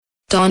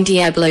Don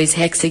Diablo's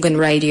Hexagon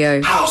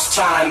Radio. House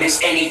time is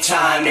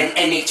anytime, and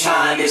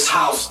anytime is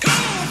house.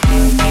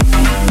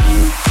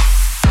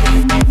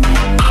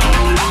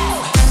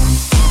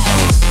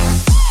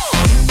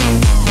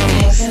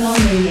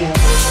 Hexagon Radio.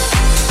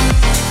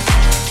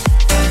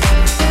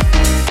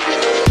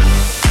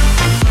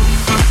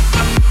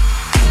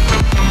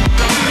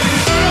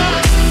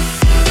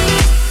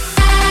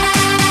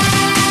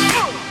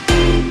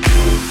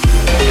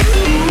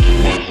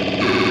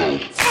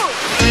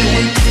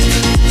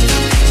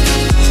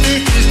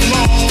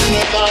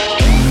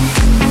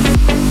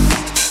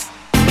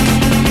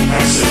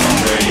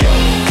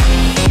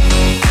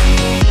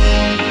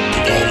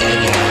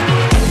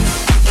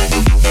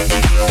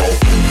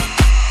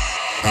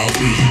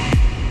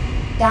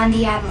 Don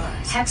Diablo,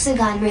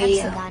 Hexagon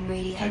Radio.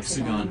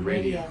 Hexagon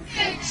Radio.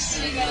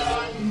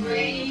 Hexagon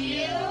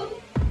Radio.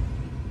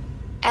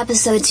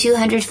 Episode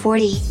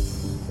 240.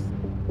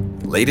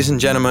 Ladies and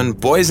gentlemen,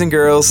 boys and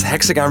girls,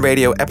 Hexagon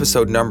Radio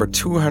episode number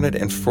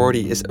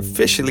 240 is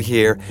officially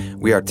here.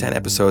 We are 10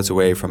 episodes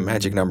away from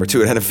magic number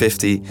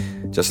 250.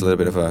 Just a little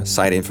bit of a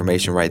side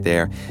information right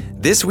there.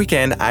 This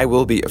weekend, I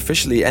will be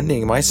officially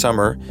ending my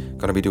summer.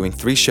 Going to be doing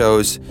 3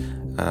 shows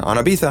on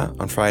Ibiza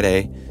on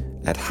Friday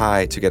at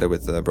High together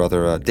with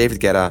brother David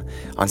Guetta.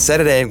 On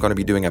Saturday, I'm going to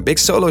be doing a big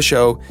solo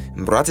show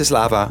in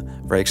Bratislava.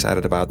 Very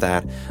excited about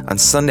that. On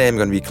Sunday, I'm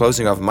going to be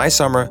closing off my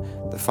summer,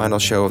 the final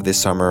show of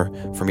this summer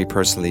for me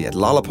personally at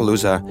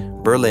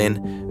Lollapalooza,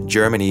 Berlin,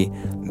 Germany.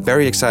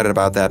 Very excited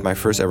about that, my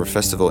first ever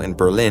festival in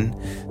Berlin.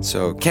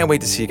 So can't wait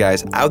to see you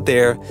guys out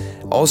there.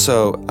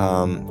 Also,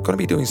 going to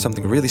be doing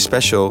something really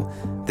special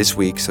this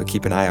week, so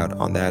keep an eye out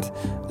on that.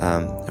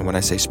 And when I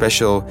say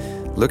special,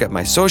 look at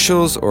my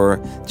socials or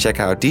check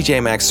out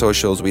DJ Max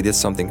socials. We did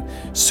something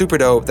super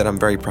dope that I'm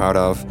very proud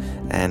of,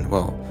 and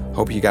well,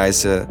 hope you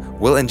guys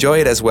will enjoy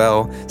it as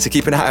well. So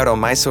keep an eye out on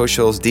my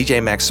socials,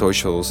 DJ Max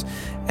socials.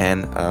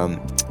 And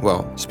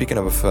well, speaking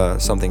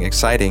of something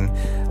exciting,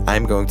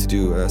 I'm going to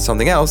do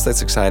something else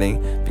that's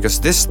exciting,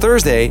 because this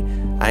Thursday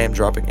I am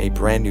dropping a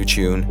brand new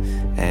tune,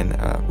 and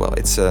well,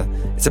 it's a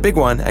big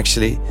one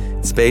actually.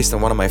 It's based on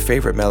one of my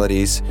favorite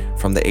melodies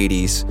from the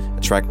 80s,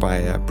 a track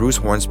by Bruce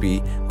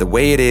Hornsby, The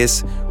Way It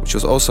Is, which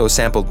was also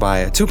sampled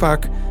by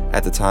Tupac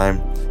at the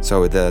time.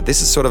 So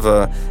this is sort of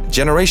a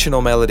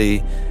generational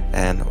melody,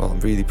 and well, I'm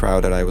really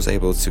proud that I was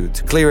able to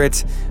clear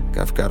it.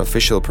 I've got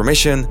official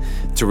permission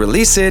to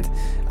release it.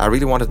 I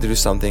really wanted to do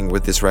something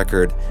with this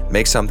record,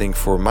 make something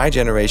for my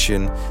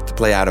generation to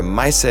play out of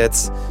my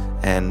sets.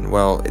 And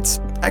well, it's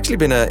actually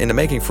been in the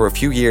making for a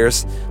few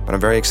years, but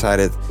I'm very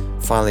excited.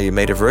 Finally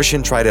made a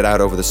version, tried it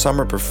out over the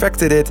summer,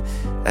 perfected it,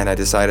 and I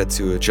decided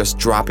to just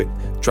drop it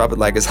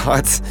like it's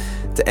hot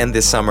to end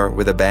this summer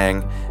with a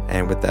bang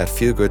and with that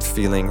feel-good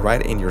feeling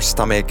right in your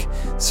stomach.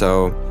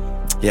 So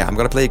yeah, I'm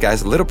gonna play you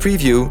guys a little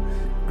preview,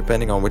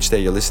 depending on which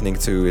day you're listening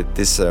to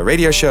this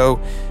radio show.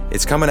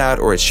 It's coming out,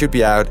 or it should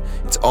be out.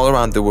 It's all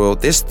around the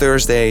world this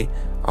Thursday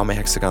on my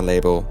Hexagon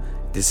label.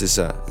 This is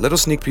a little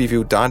sneak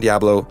preview, Don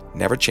Diablo,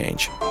 Never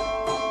Change.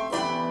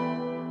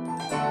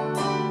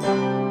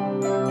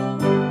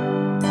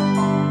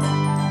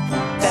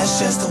 That's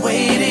just the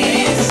way it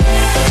is.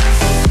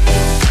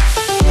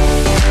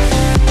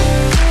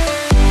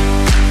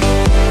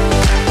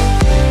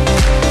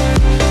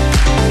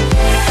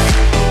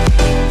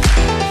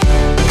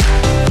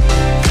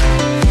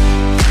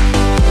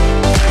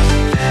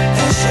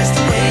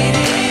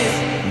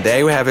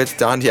 There we have it,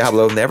 Don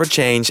Diablo, Never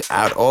Change,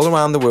 out all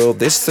around the world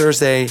this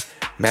Thursday.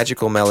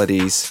 Magical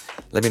melodies.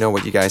 Let me know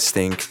what you guys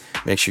think.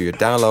 Make sure you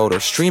download or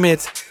stream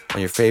it on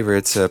your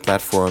favorite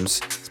platforms,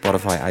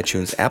 Spotify,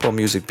 iTunes, Apple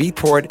Music,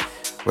 Beatport,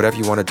 whatever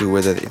you want to do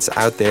with it. It's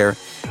out there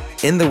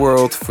in the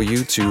world for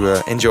you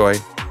to enjoy.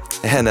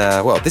 And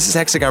well, this is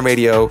Hexagon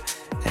Radio,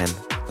 and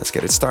let's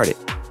get it started.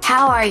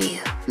 How are you,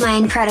 my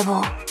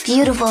incredible,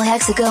 beautiful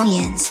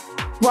Hexagonians?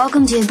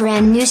 Welcome to a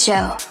brand new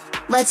show.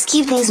 Let's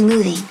keep things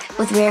moving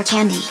with Rare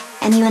Candy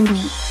and You and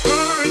Me.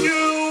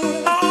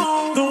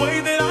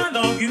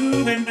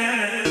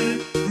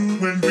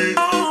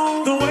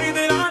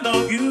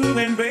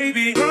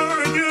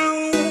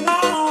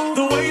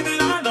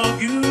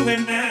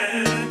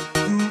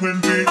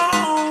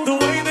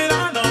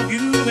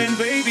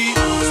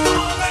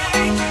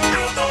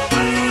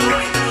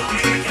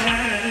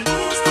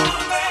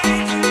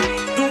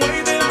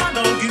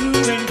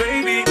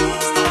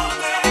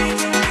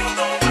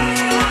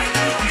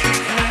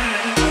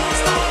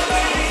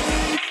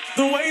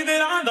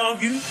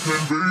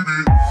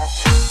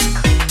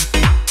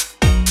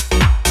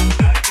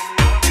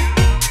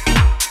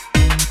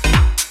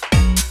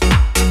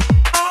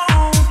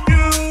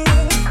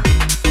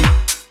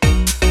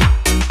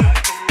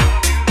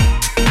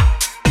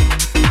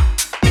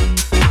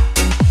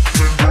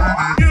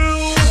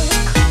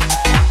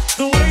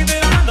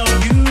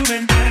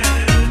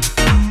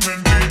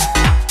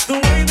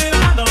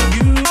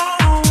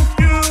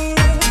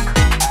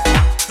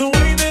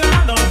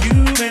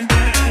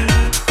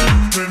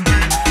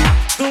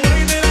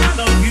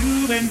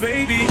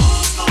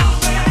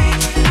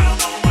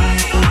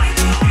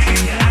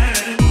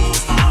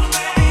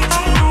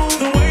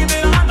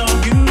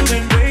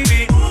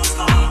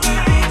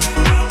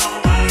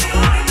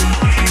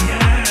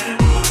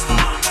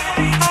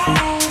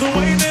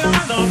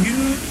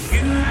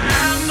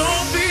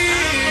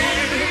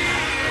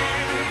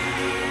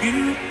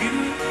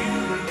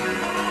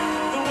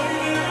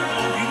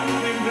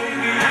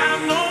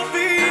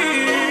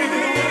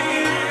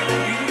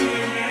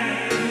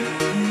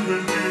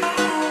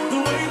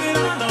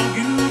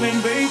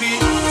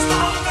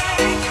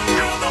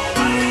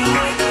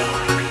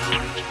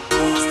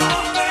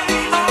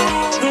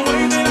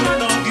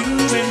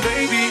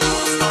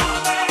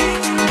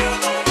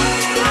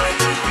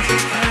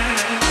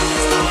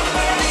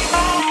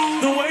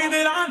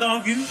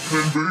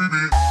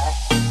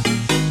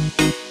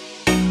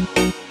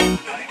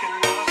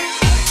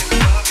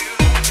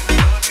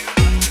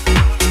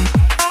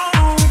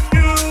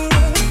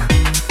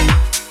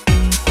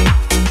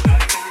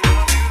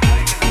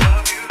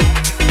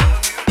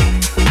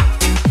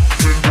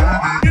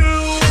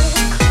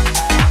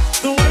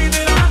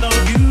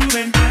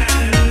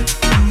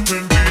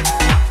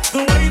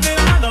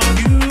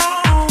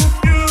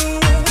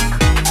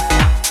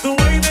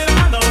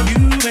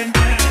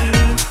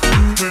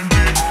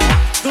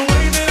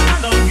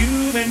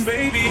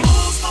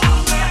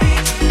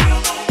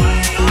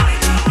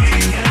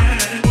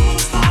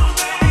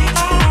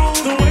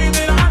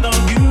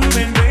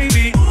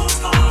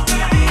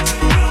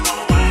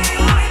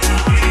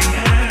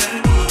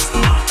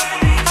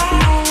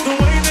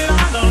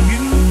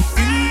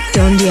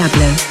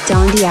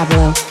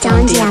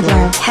 Don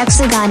Diablo,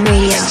 Hexagon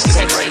Radio.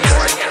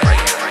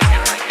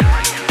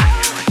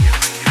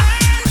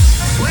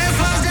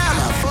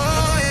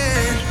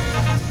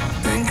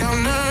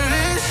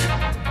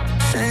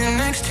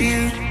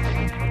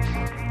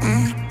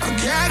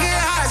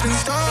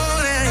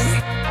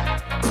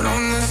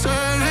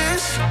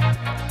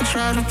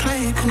 Try to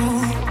play it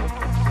cool.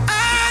 I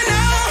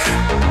know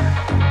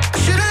I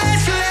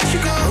should've let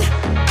you go.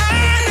 I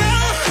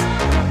know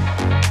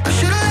I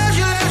should've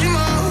let you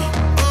more.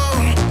 Oh,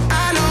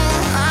 I know.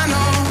 I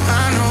know.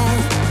 I know.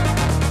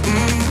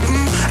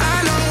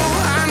 I know.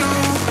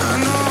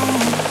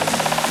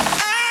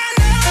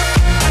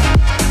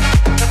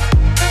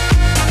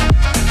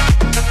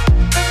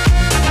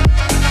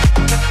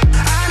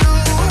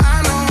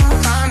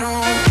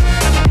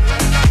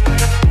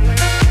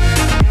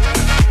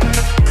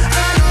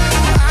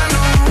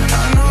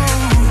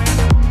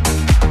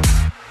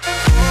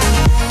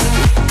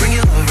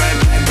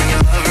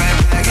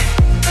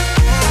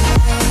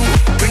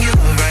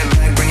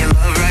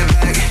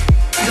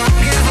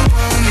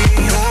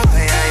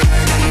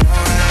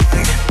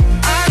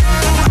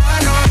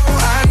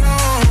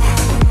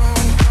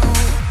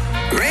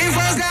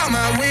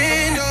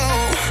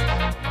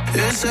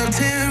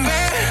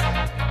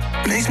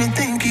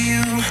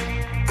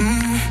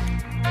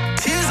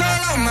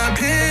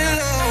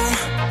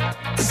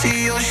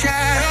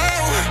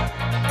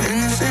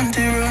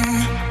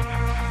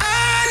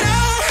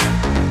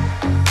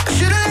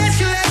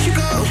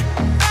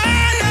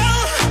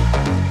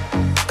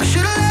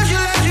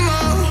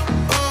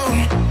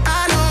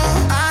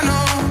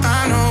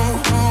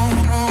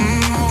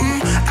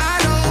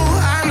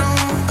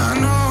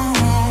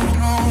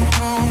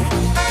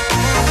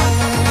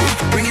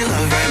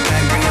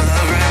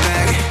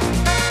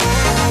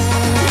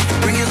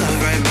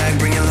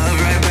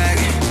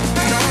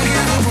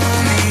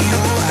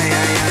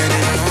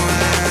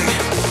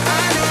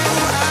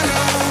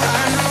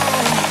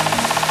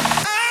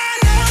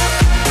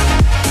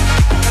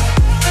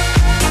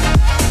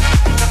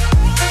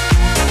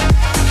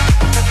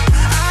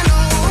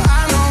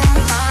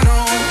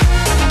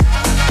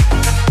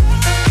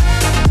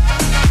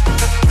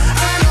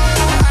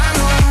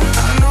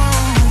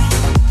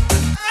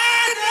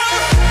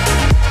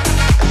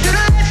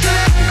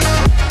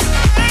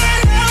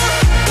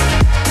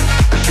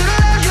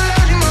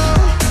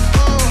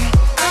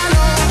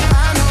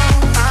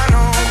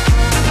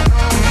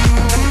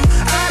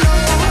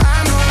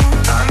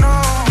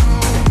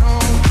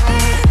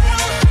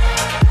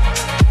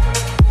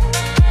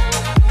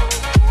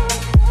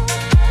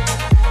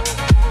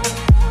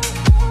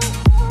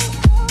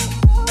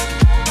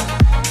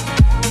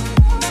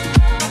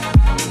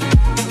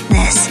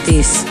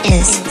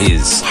 This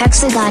is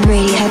Hexagon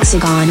Radio.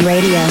 Hexagon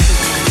Radio.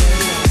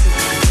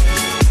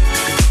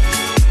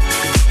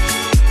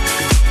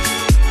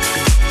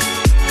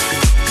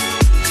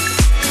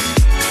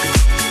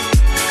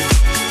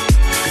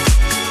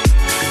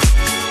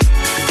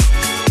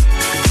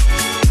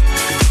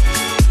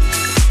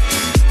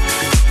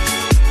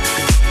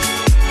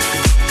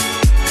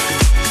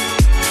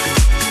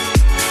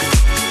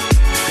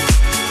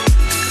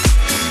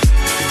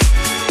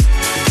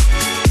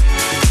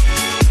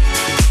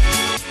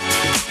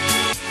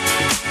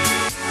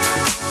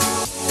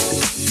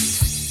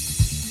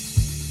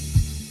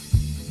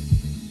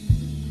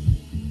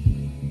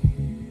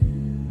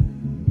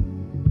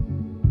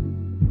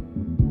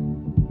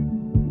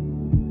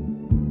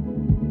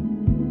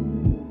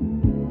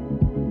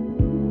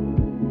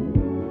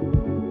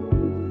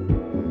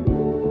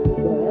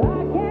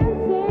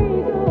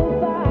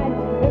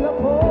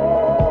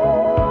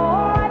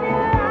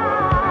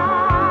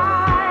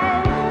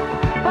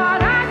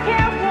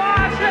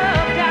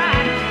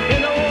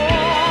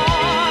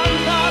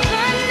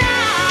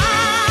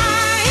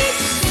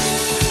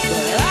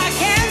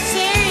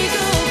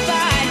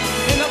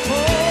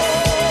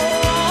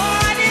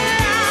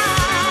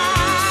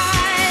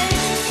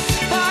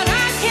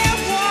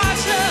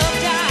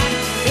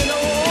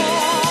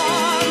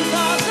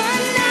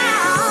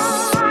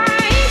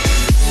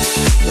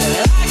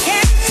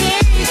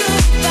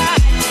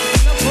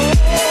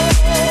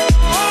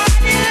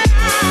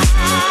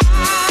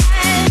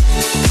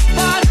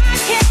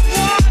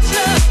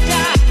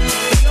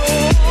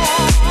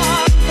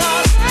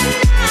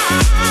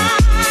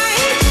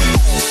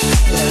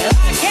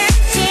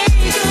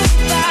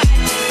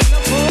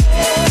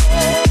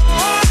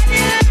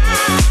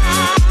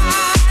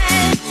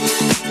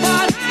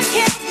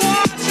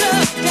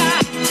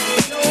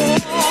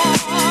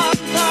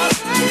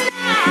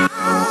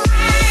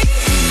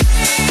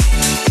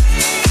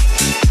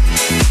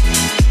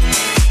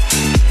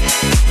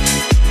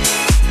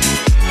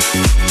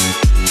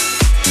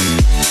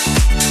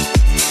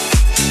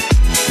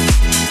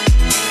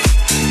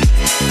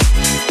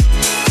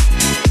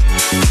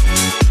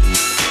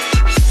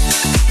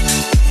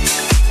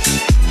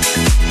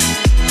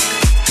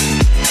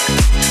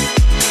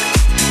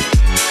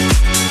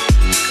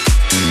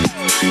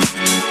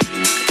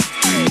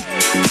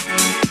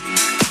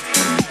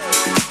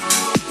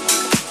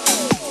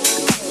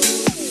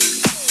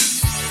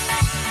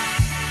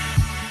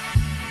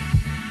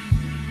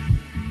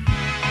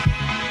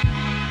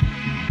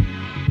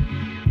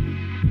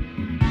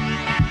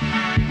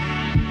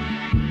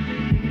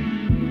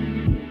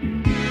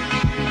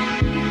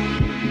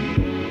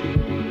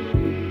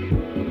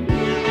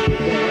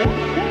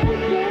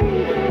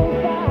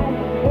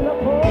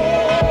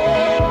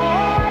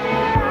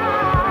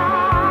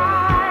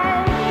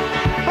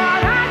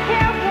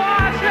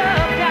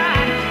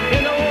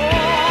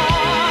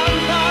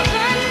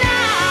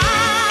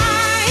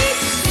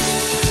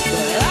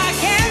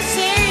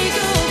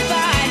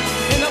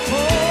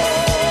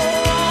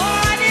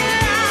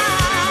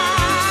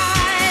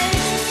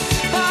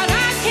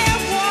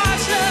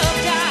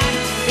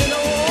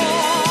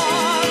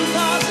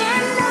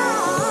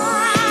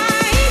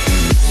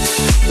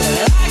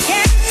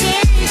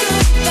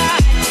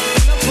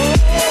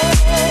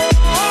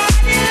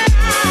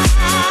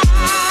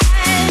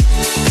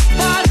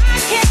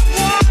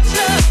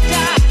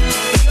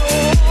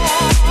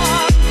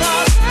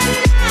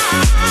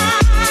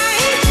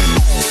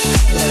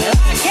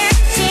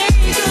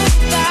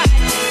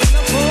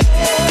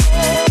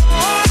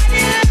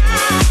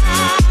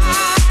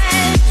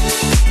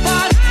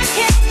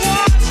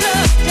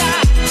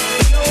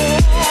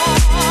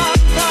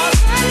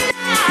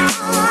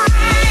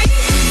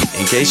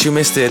 case you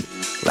missed it,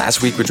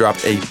 last week we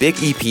dropped a big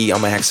EP on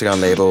my Hexagon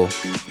label.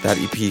 That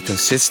EP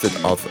consisted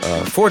of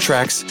 4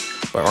 tracks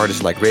by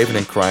artists like Raven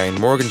and Crying,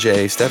 Morgan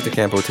J, Steph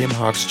DeCampo, Tim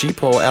Hawks, G.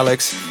 Paul,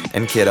 Alex,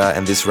 and Kidda.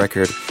 And this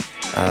record,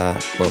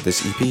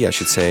 this EP I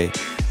should say,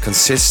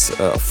 consists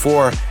of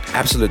 4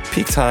 absolute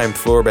peak time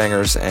floor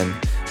bangers, and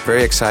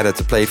very excited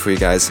to play it for you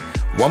guys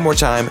one more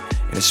time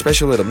in a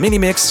special little mini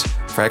mix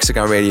for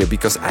Hexagon Radio,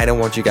 because I don't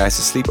want you guys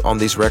to sleep on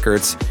these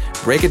records.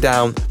 Break it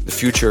down, the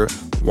future,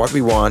 what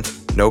we want,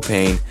 no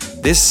pain.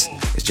 This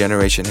is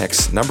Generation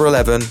Hex number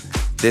 11.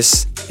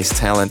 This is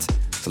Talent.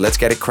 So let's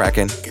get it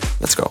cracking.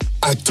 Let's go.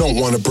 I don't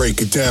wanna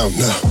break it down,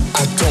 no.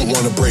 I don't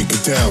wanna break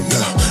it down,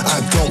 no. I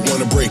don't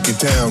wanna break it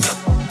down.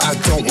 I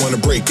don't wanna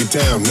break it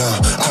down, no.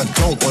 I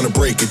don't wanna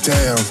break it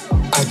down.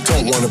 I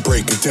don't wanna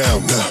break it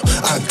down, no.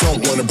 I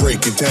don't wanna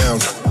break it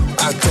down.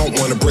 I don't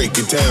wanna break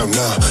it down,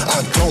 no.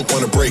 I don't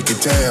wanna break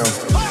it down.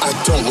 I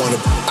don't wanna,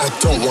 I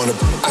don't wanna,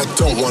 I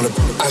don't wanna,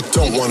 I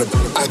don't wanna,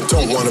 I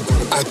don't wanna,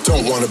 I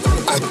don't wanna,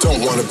 I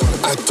don't wanna,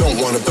 I don't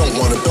wanna, don't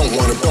wanna, don't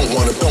wanna, don't wanna, don't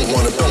wanna, don't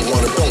wanna, don't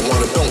wanna, don't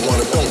wanna, don't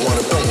wanna, don't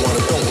wanna, don't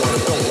wanna, don't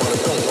wanna,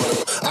 don't wanna.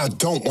 I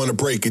don't wanna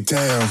break it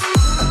down.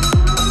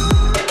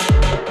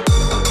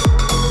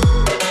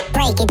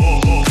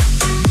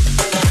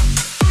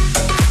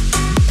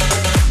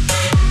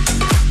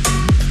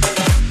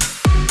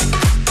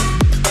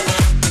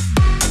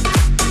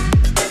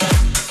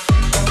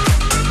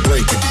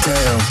 Break it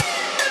down.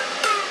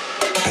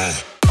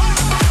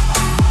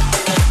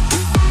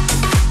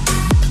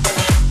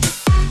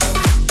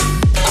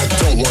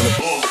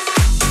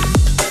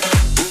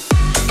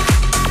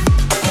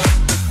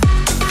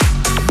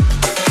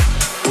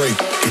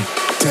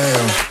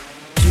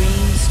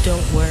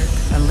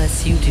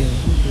 You do.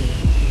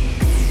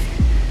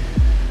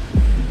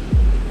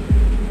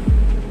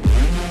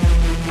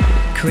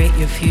 Create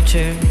your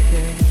future,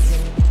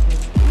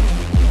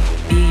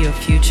 be your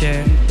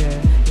future,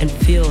 and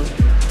feel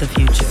the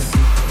future.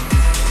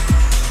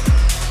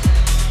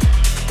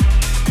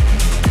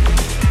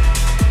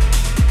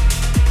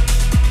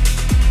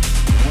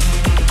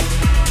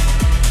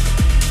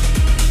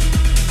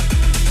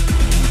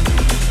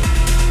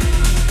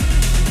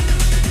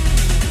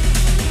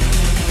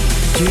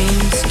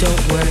 Dreams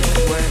don't work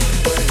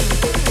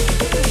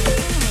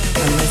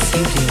unless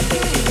you do.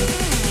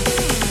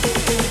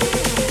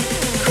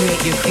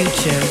 Create your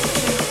future,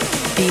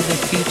 be the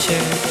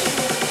future,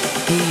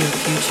 be your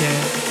future,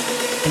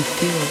 and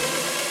feel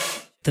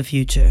the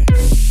future.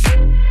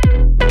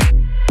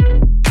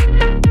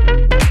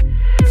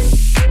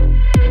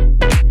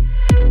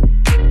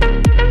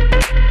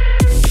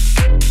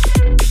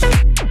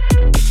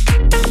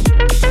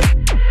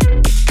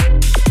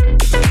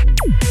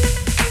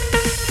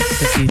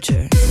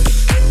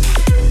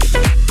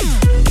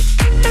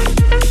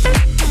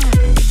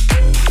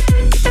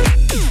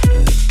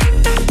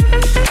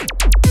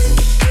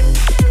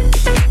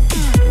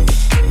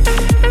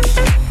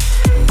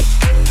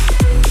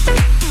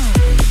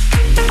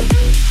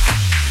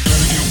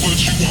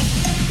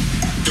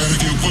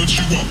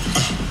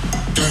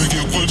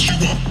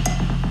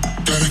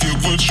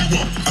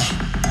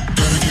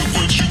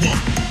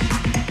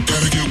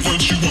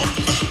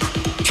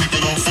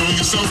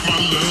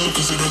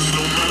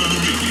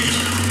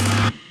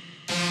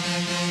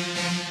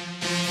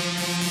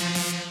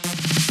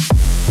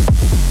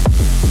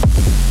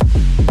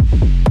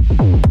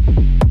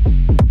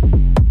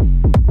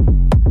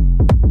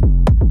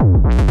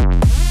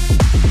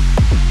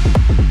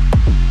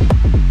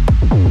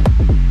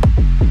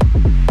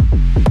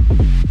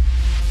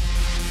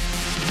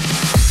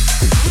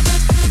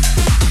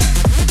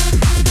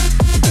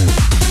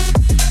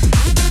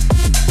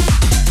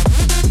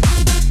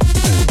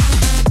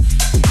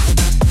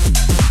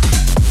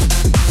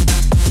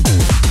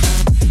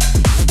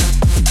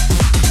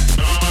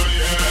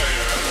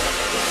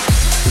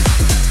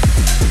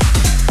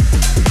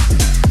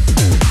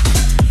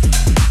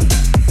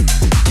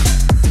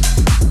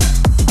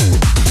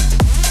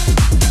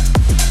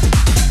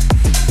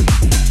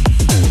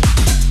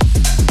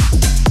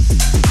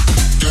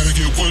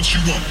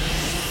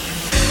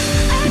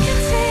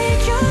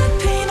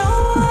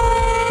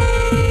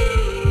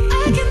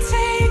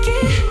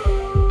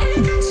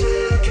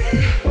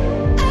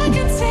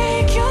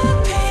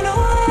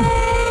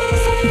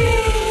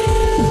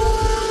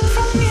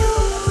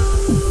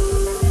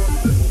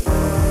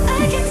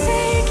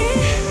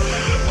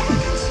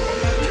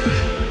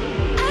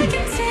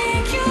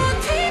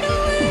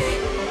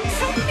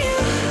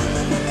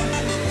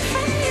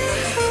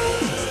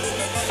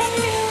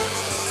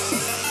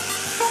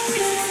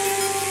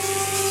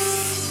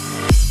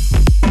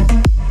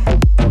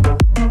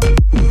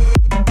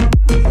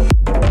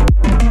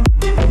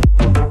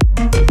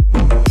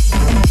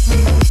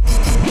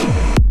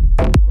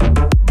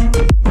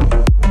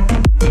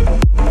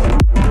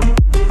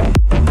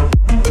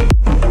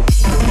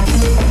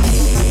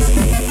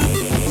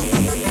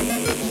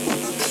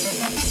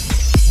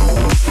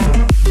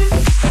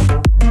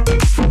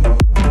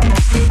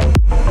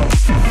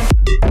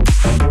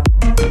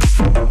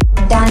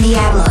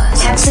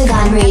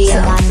 Hexagon Radio.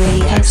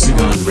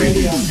 Hexagon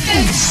Radio.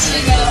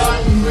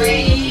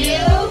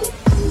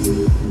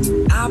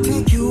 I'll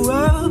pick you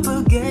up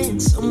again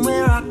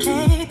somewhere I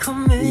can't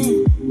come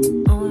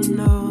in. Oh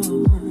no.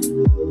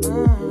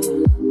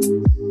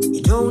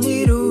 You don't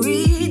need to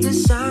read the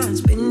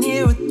signs. Been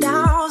here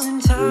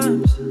 1,000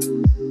 times.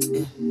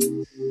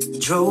 You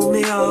drove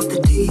me off the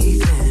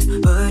deep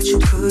end, but you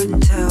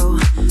couldn't tell.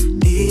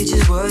 Did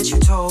just what you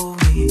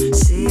told me,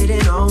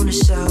 sitting on the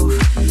shelf.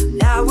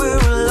 Now we're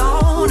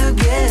alone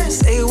again.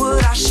 Say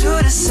what I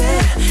should have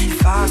said.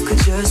 If I could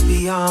just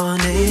be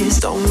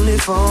honest, only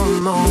for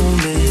a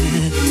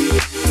moment.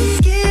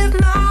 Give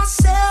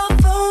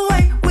myself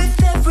away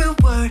with every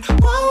word.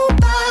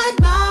 Won't bite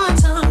my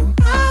tongue.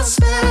 I'll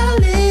spell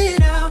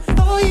it out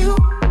for you.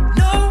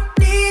 No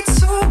need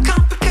to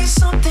complicate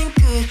something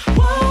good.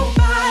 Won't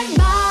bite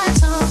my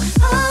tongue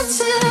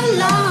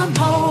until I'm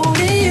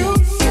holding you.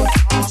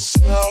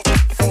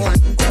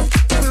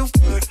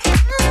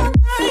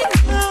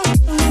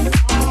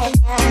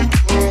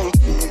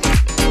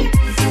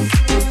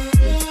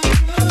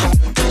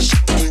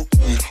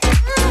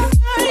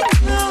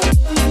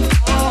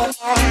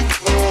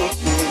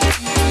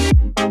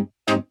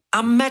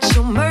 I'm at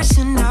your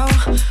mercy now.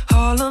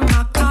 All of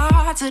my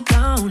cards are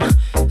down.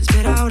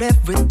 Spit out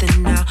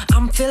everything now.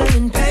 I'm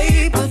feeling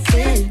paper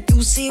thin.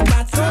 You see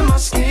right through my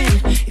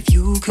skin. If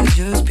you could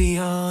just be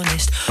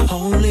honest,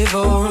 only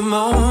for a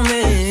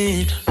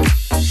moment.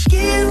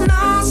 Give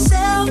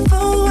myself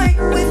away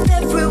with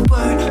every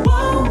word.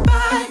 Won't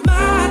bite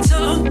my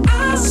tongue.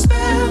 I'll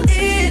spell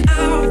it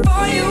out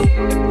for you.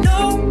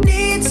 No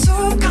need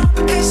to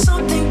complicate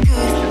something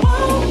good.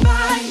 Won't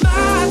bite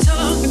my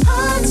tongue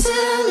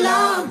until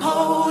I'm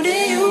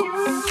holding you.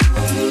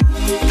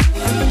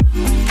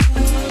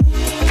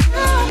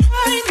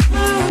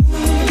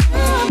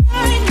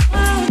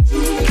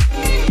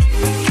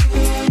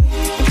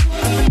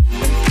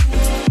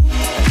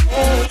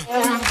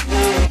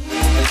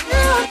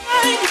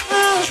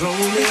 Drove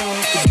me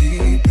off the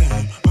deep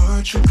end,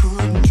 but you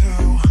couldn't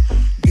tell.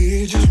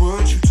 Did just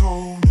what you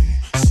told me,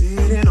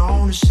 sitting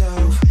on the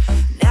shelf.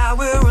 Now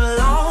we're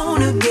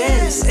alone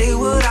again. Say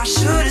what I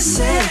should have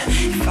said.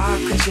 If I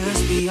could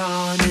just be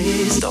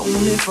honest,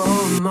 only for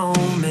a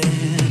moment.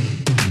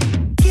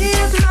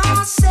 Give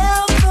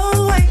myself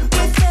away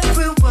with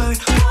every word.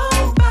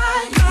 Won't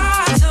bite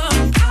my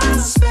tongue. I'll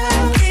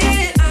spell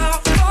it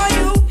out for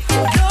you.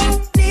 No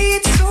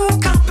need to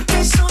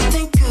complicate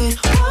something good.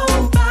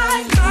 Won't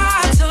bite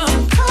my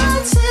tongue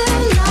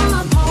until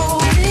I'm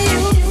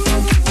holding you.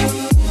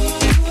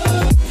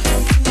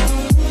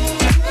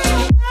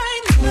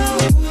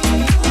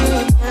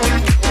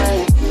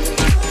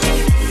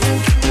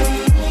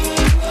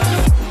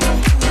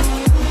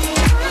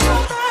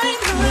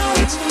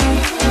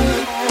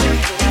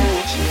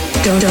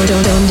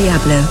 Don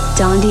Diablo.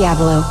 Don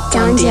Diablo.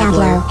 Don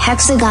Diablo.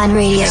 Hexagon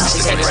Radio.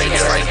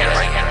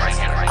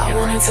 I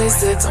wanna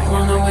taste it, don't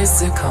wanna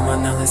waste it. Come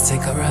on now, let's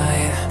take a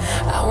ride.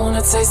 I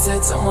wanna taste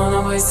it, don't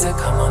wanna waste it.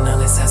 Come on now,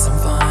 let's have some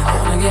fun. I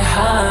wanna get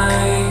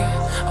high.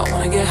 I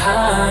wanna get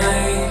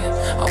high.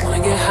 I wanna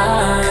get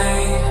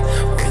high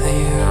with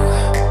you.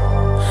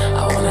 I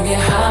wanna get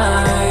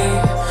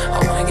high. I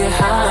wanna get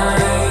high.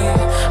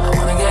 I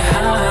wanna get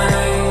high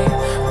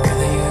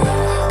with you.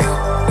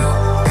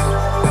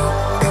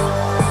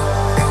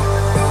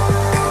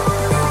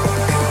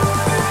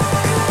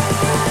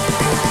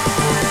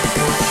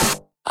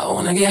 I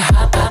wanna get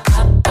high.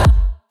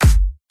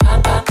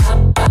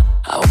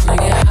 I wanna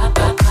get high.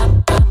 I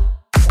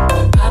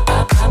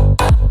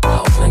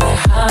wanna get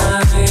high.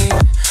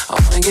 I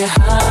wanna get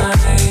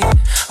high.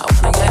 I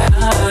wanna get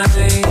high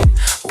with you.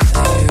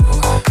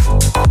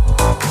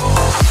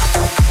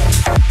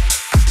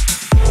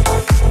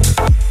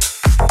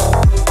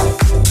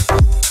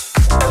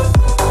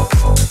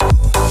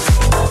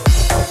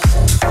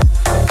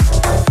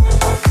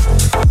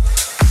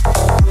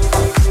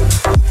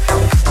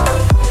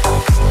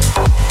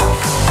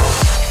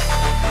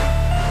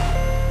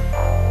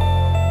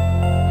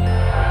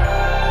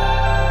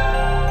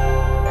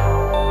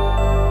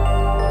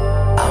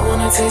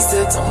 Taste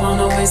it, don't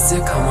wanna waste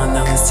it. Come on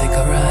now, let's take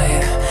a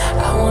ride.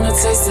 I wanna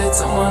taste it,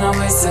 don't wanna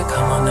waste it.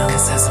 Come on now,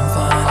 let's have some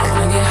fun. I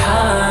wanna get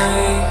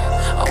high.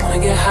 I wanna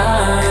get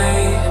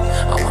high.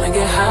 I wanna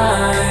get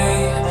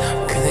high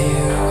with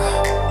you.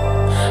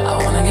 I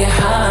wanna get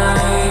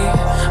high.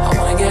 I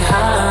wanna get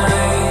high.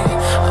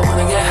 I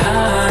wanna get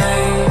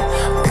high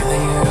with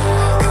you.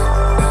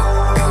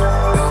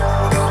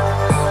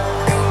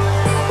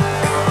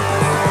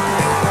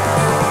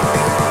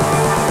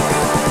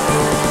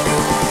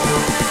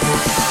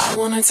 I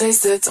wanna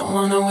taste it, don't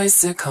wanna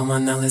waste it. Come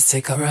on now, let's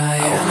take a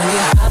ride. I wanna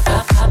get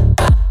high.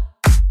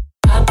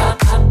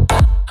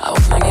 I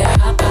wanna get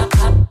high.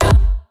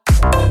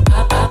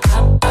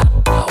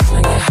 I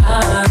wanna get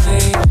high.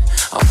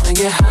 I wanna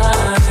get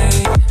high.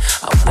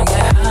 I wanna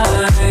get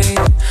high with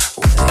you. I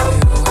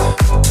wanna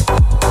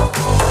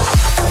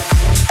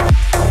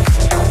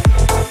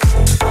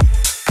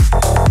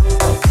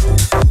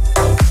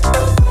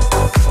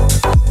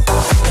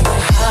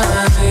get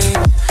high.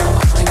 I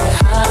wanna get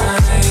high.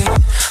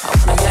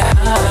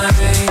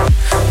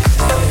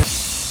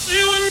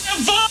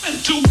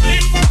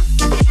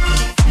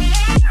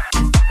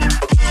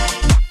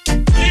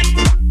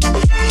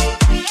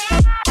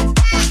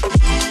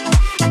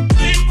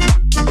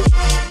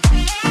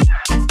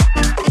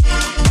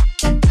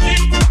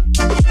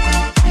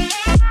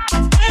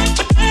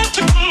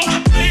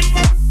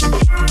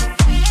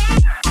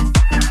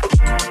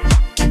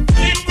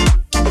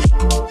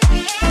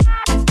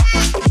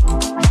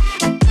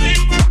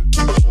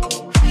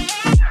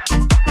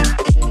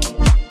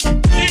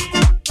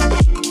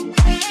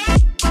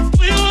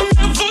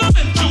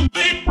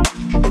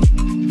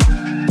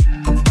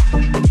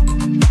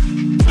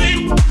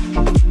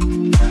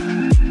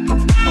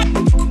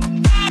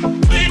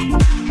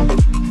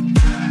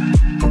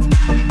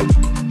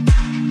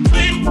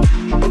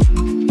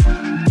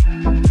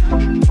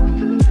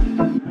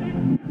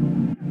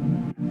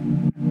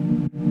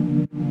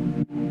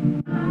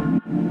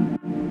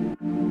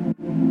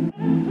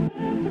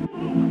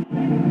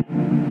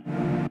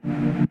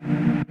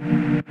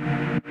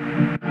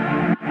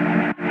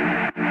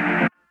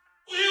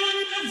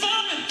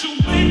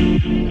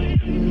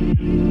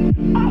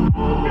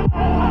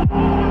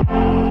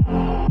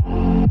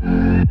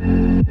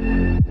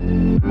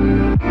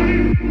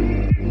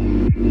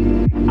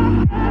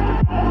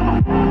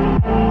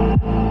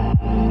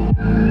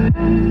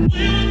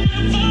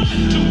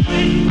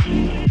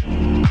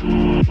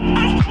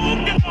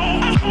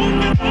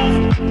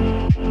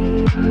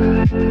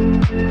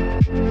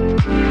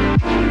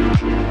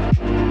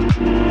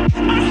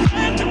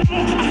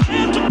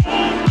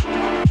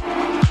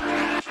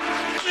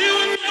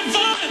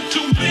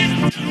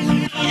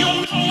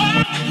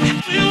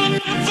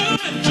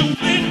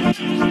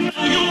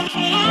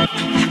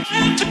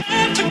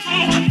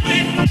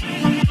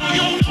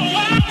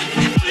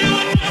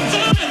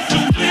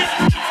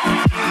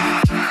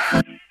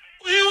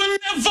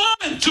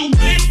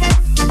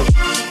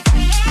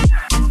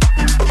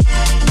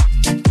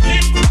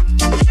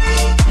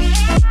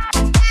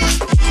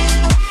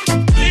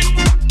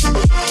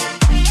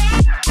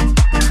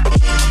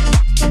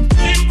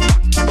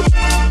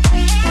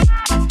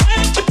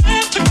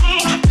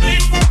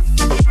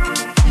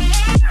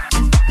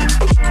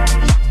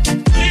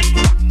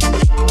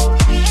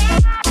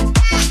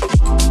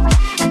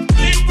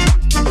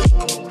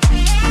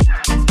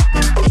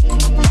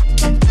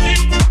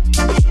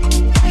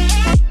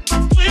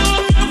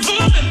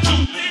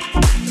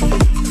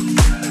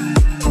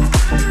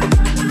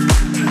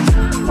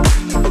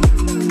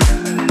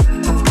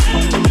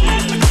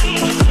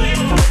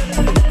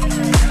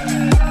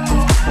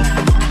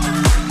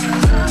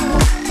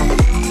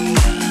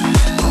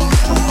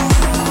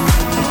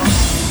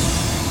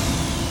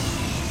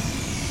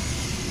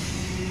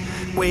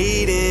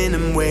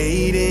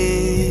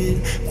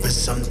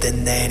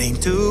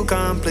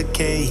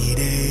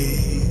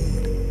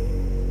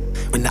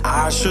 When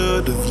I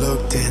should have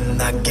looked,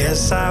 and I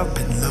guess I've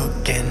been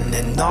looking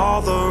in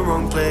all the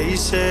wrong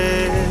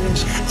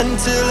places.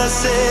 Until I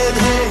said,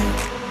 hey,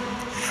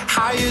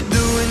 how you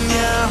doing?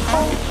 Yeah, I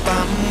hope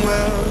I'm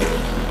well.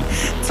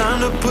 Time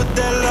to put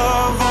that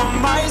love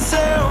on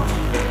myself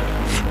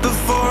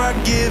before I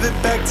give it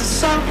back to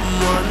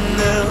someone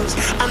else.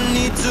 I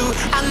need to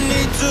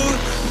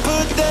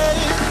put that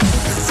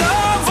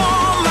love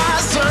on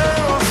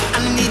myself. I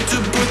need to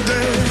put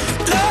that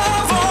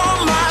love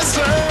on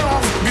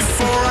myself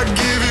before I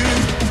give it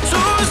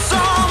to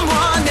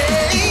someone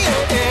else.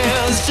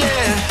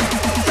 Yeah,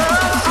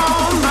 love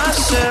on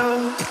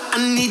myself. I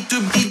need to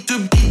put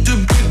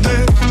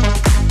that.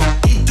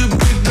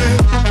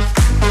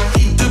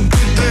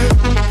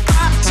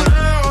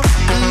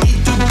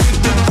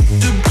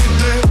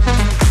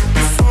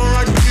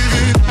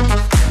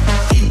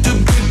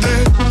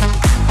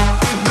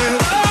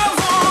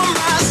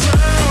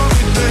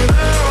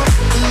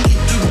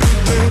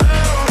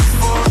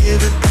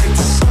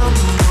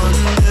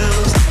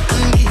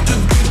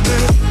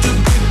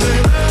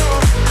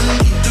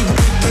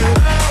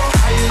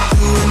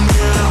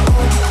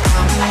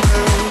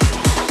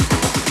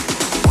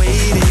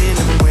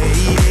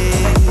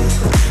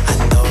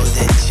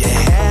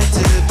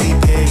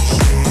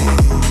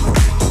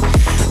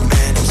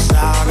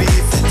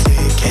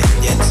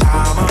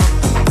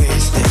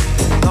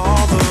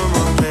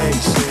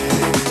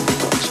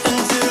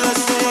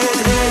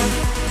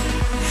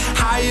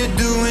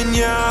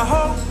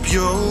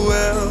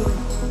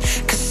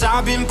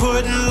 I've been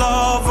putting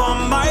love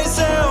on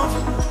myself.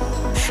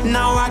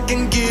 Now I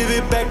can give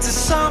it back to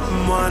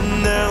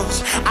someone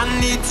else. I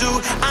need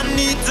to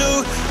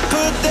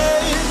put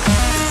that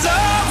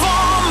love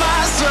on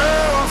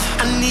myself.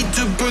 I need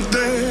to put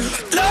that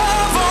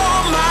love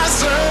on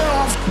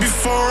myself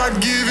before I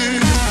give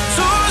it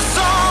to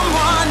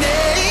someone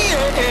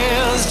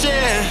else.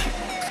 Yeah,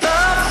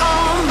 love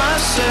on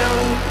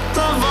myself,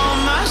 love on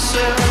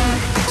myself,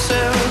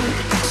 self,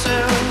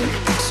 self,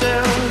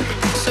 self,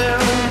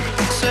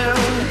 self.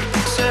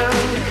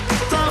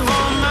 Love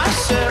on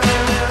myself.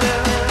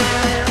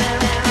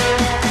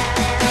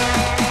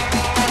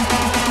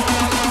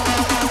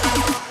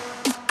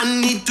 I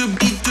need to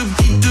put that.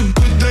 Need to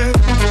put that.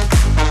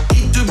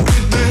 Need to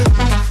put that.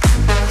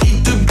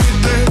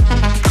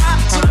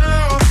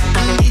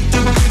 I need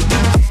to put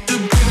that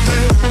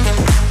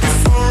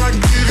before I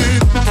give it.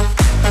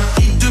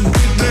 Need to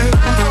put that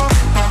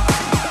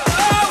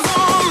love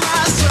on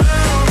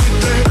myself.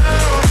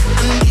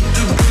 I need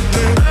to put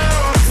that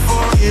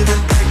before I give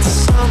it back to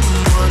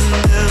someone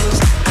else.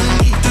 I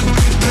need to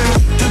put that.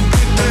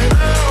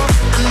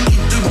 I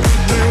need to put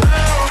that.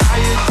 How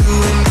you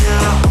doing?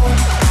 Yeah, I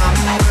hope I'm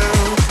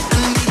well.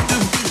 I need to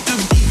put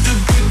that.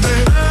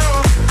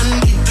 I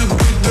need to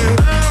put that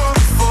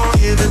before I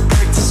give it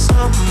back to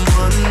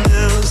someone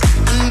else.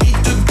 I need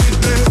to put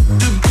that.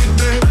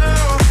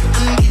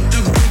 I need to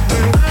put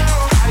that.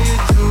 How you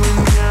doing?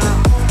 Yeah, I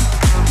hope I'm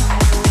well.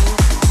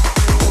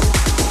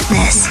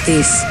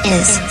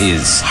 This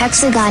is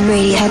Hexagon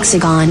Radio.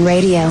 Hexagon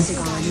Radio.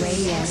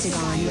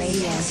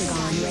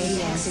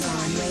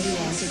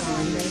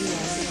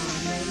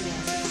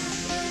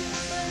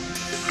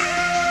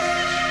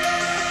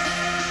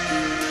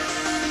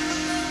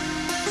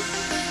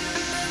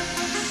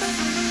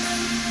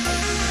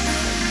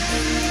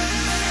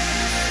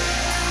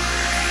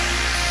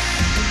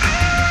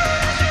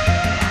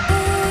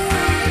 Ooh.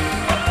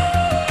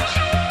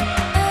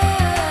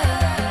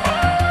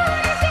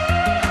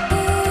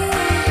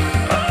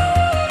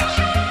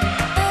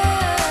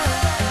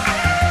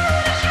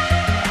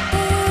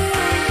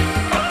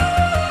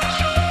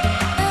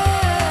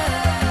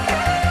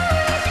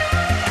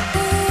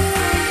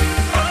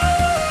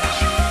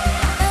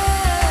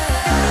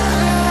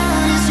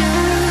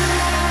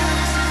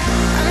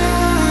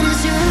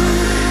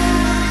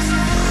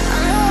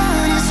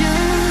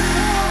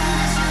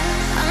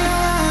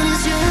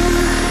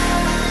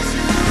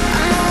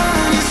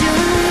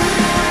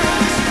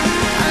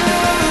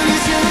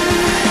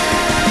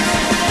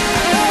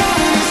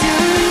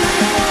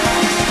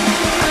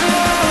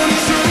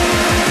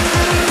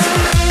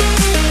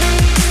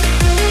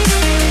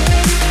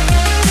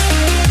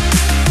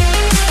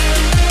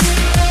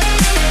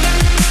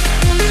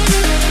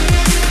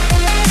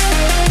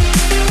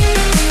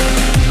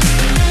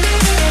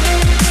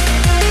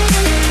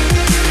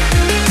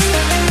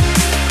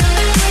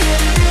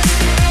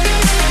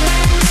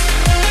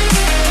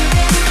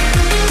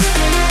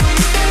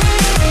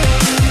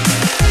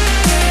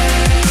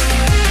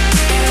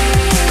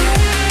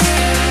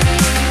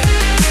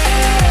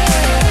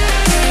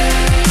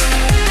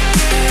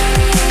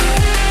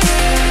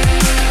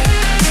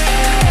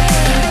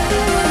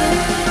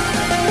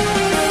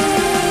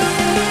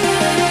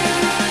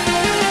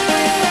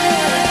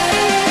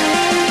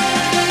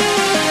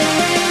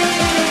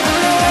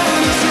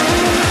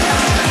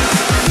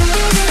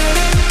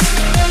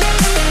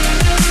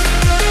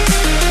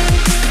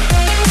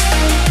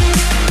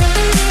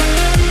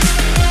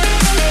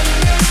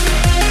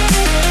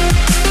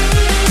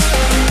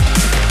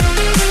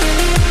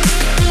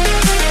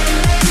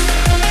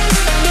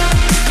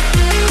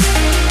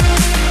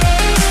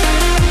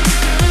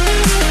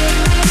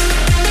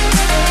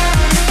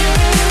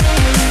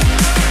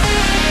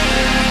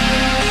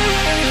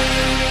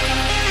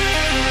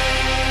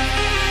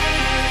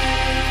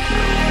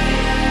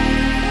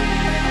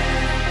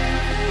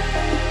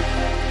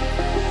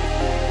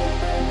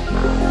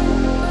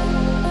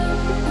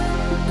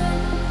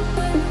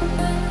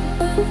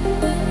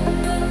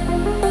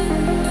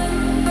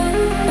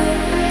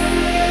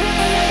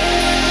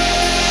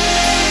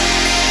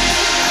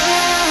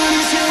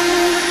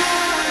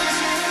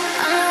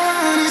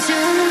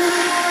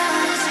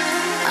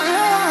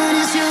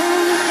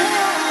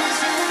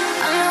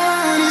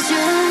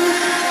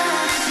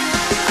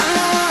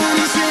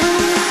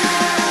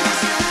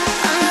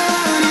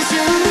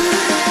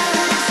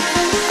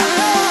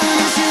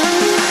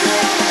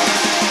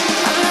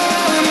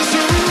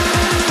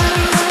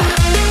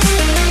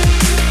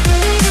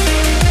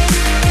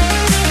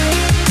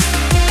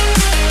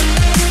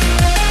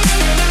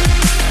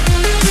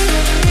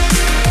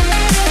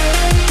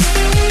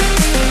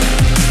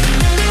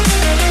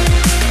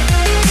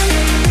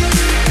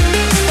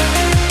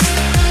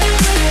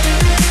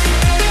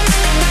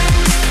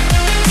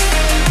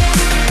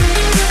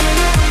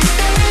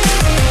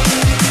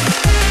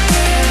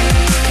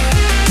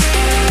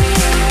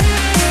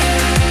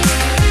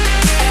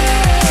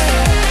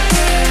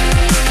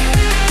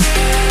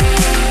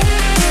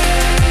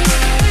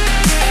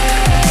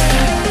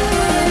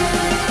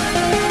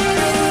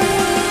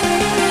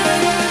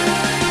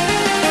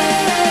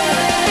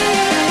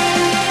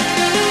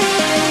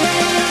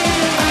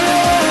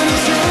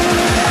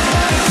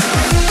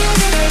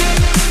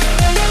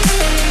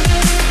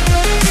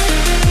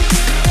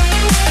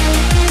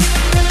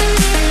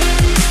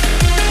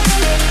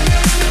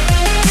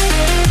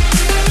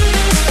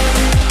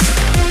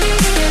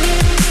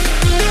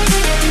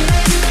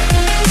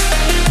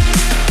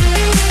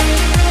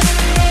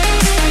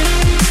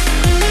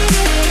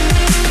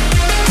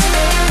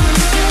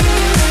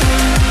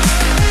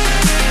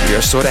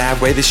 sort of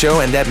halfway the show,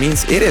 and that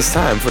means it is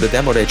time for the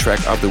Demo Day track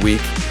of the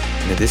week.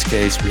 And in this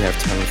case, we have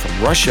talent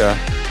from Russia.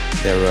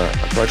 They're a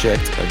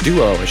project, a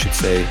duo, I should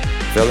say,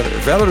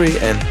 Valerie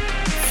and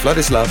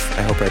Vladislav.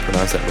 I hope I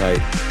pronounced that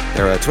right.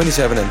 They're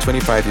 27 and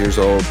 25 years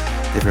old.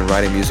 They've been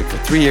writing music for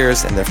 3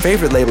 years, and their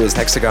favorite label is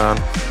Hexagon.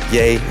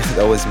 Yay, it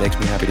always makes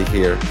me happy to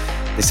hear.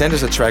 They sent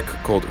us a track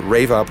called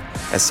Rave Up.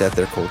 As said,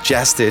 they're called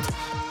Jazzed It,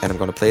 and I'm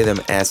going to play them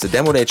as the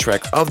Demo Day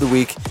track of the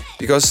week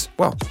because,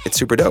 well, it's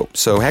super dope.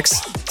 So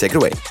Hex, take it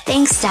away.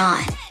 Thanks,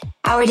 Don.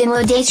 Our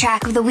Demo Day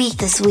track of the week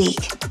this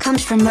week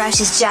comes from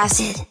Russia's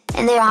Jazzed It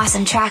and their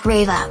awesome track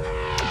Rave Up.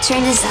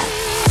 Turn this up.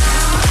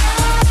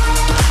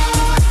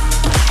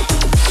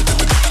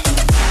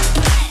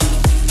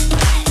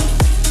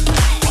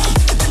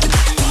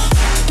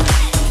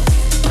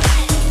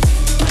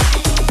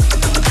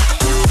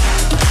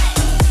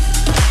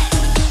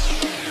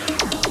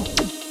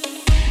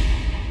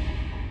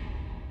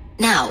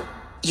 Now,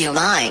 you're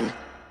lying.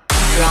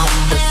 Drop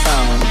the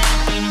phone.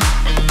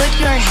 Put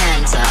your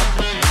hands up.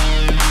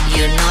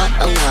 You're not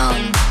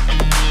alone.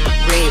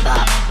 Rave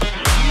up.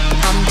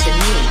 Come to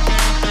me.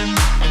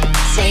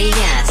 Say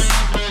yes.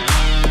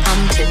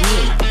 Come to me.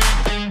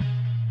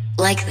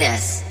 Like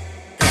this.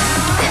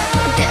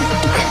 Like this.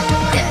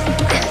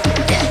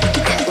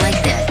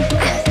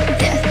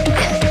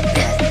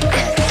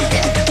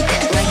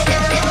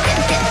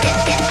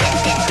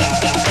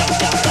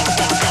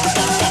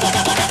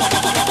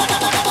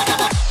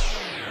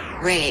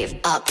 Rave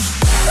up.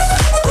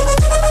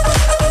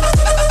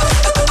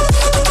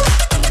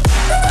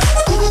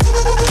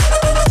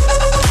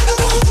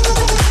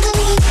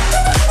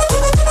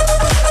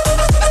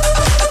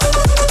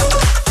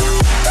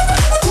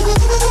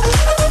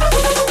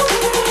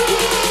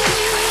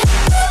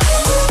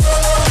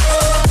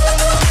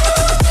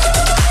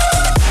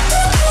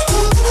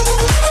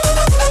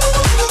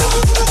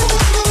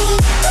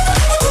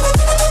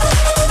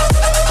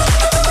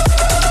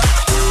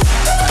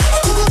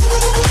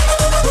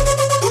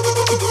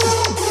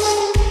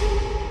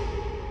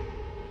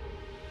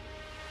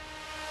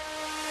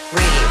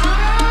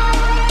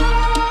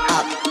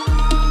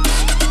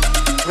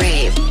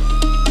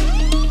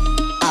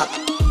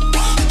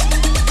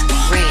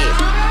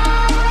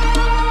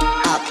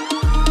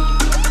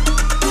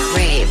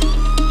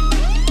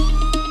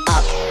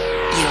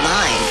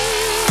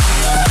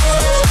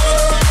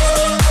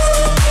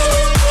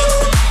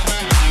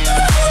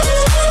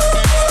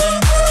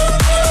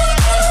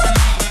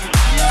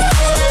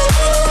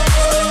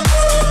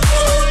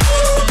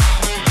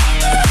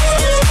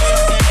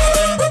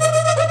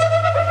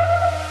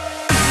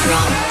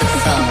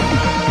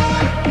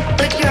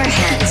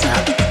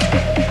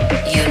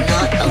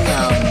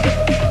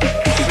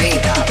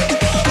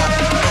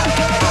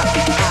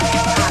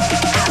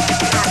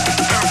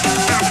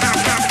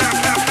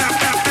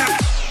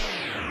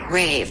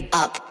 Rave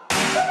up.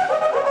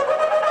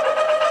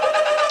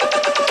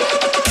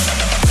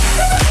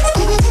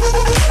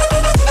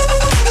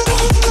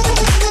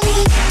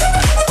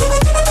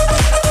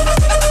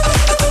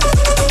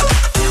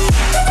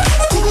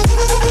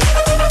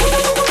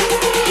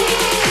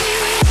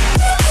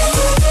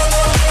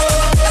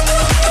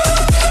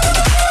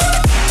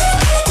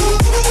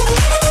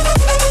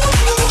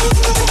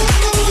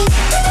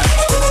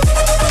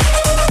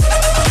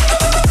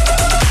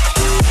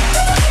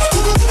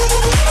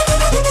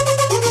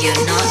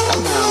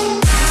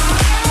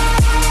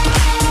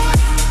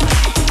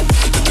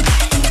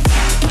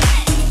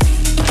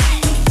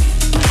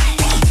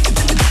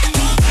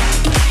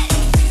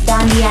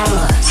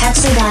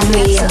 Hexagon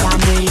Radio.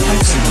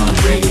 Hexagon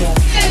Radio.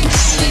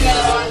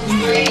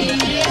 Hexagon Radio.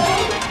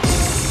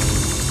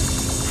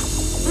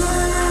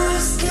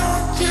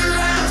 Got your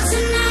love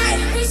tonight.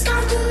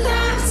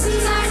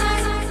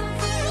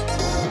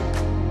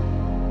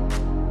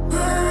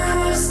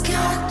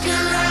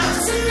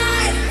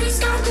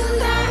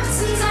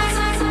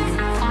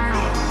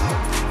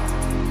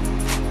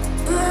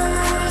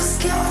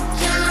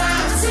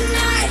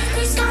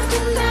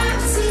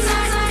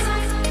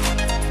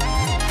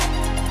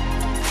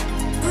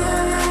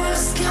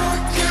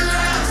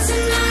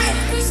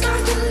 Please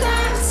come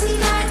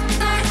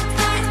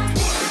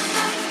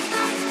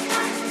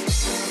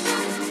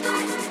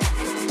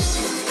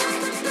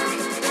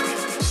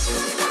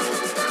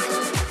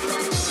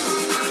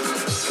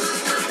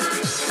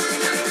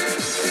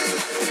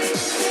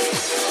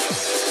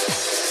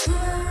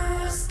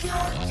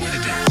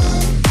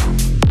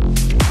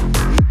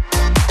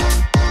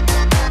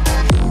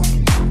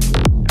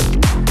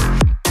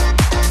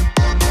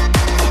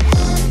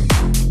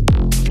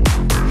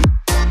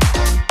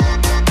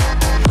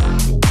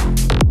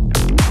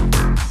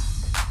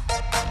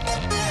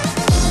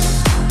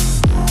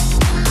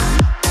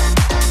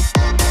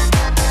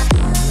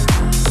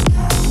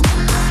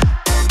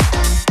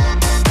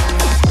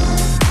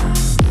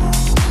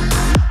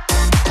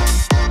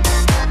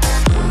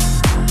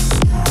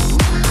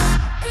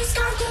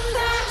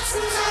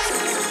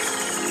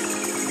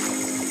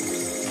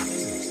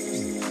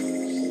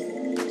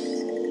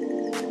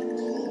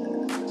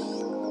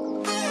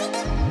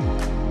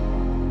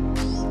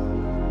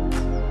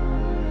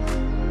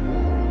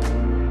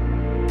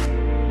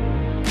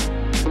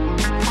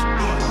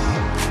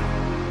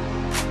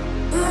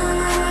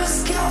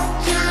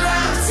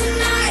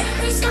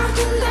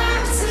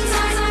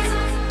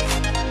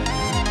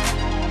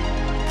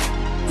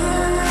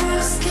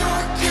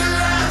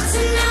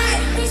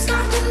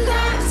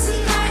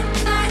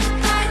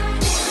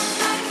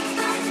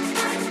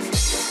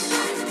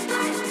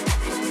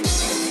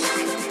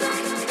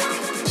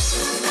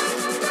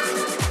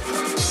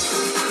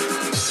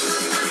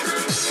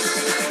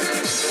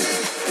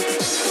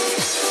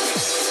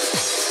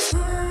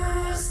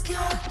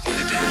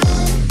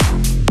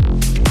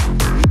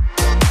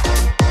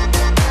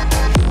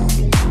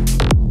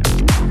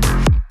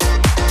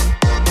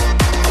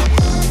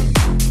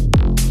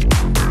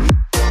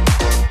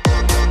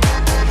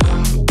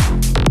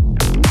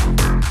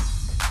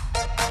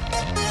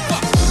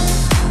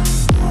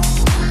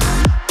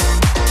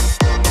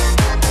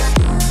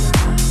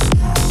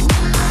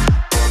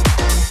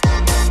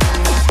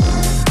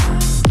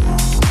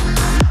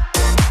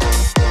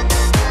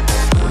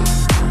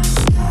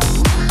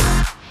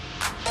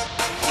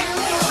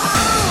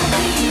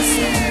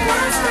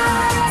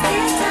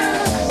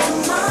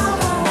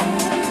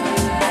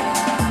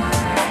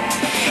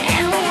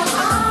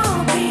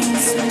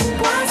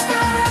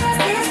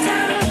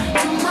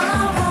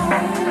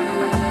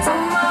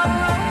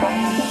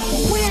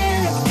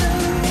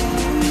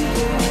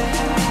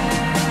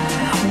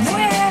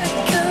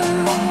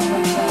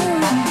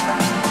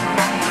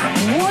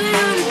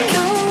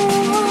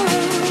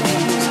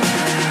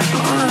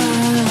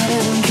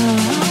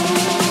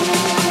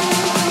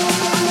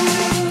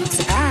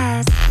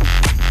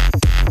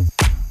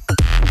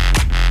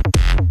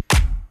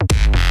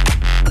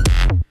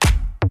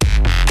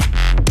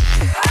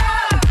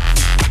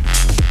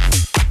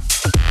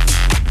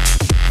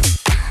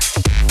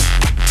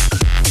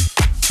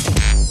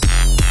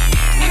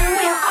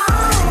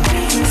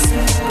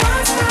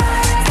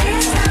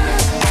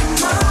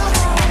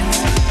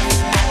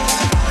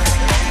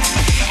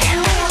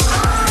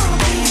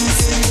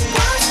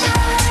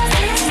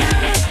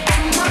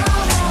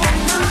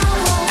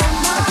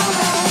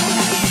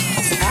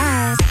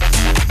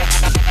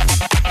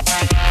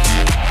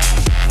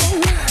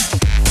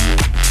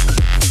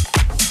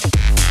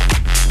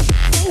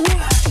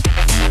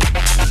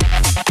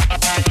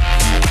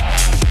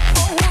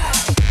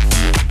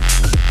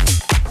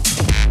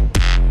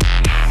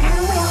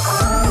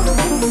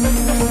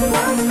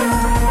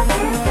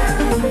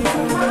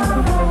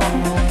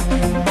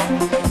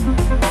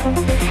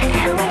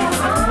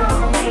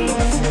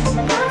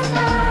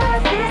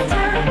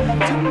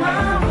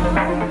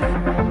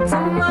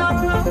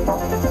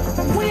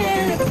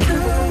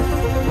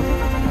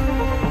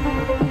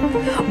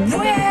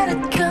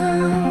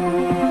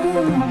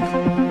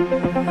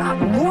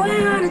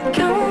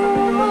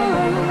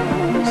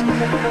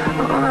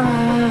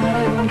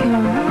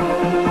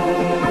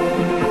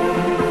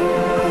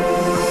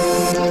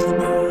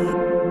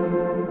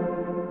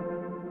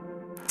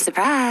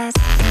Surprise.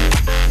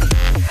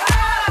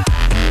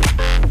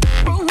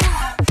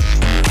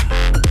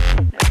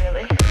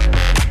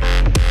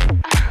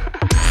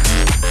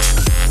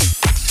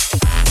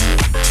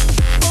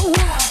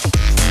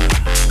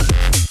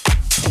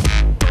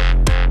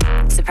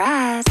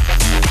 Surprise.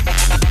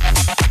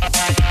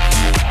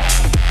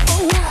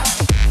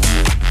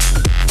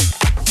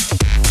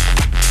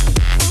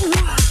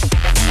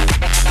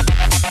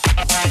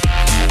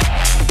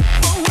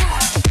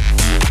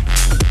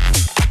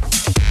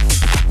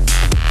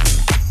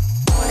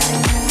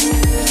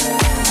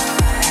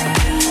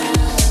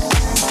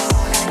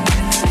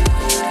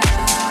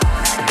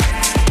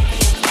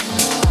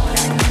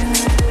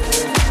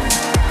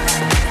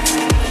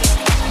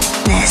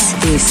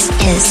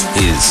 This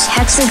is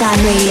Hexagon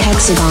Radio.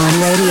 Hexagon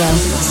Radio.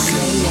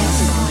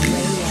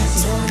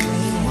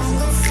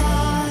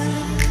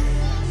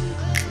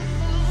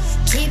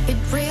 Keep it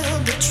real,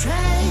 but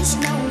trust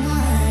no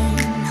one.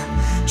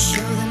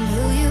 Show them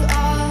who you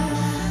are.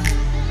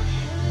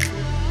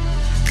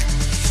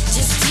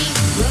 Just keep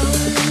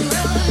rolling,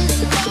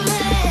 rolling,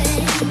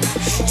 rolling.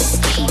 Just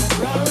keep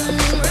rolling,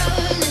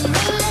 rolling,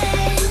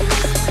 rolling.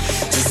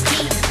 Just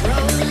keep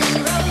rolling,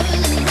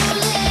 rolling,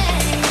 rolling.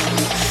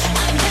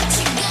 I bet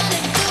you're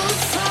gonna go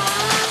far.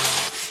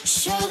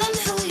 Show them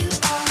who you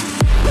are.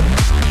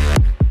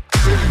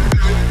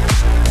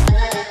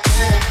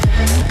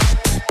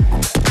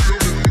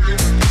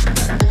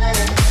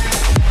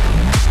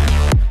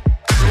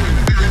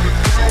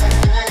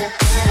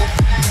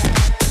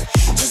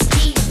 Just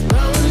keep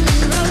rolling,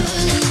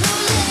 rolling,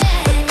 rolling.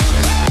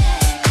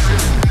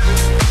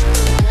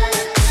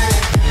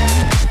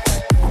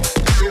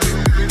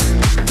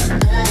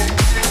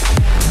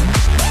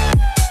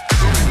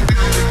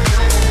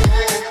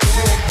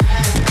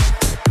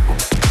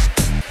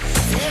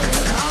 There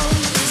will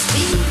always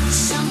be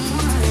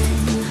someone,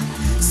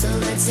 so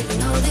let's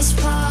ignore this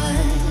part.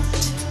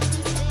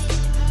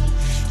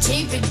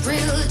 Keep it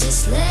real,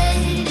 just let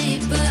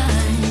it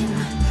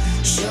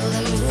burn. Show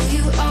them who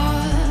you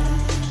are.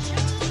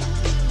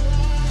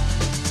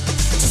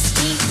 Just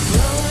keep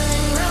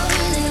rolling,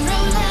 rolling,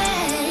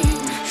 rolling.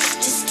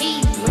 Just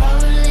keep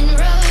rolling,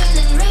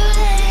 rolling,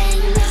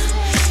 rolling.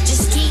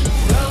 Just keep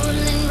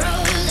rolling,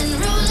 rolling,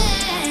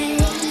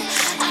 rolling.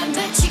 I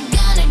bet you're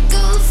gonna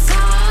go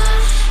far.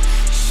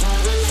 Show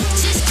them who.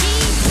 Just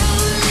keep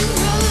rolling,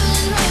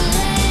 rolling,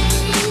 rolling.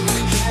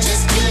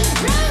 Just keep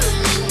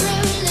rolling,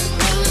 rolling,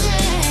 rolling.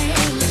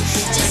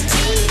 Just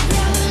keep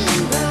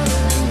rolling,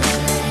 rolling,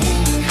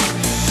 rolling.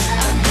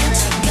 I bet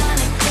you're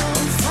gonna go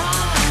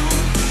far.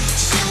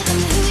 Show them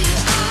who you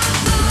are.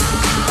 Show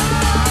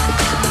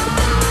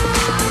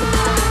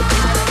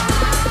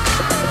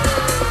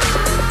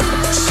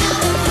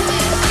them who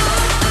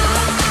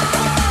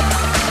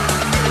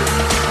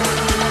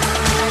you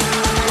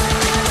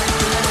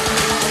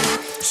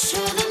are.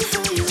 Show them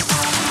who you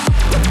are.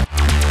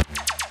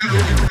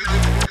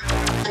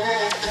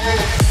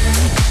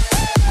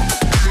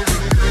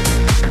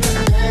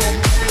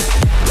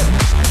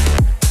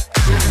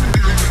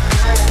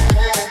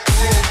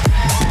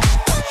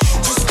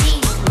 Just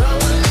keep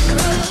rolling, rolling,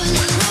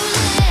 rolling.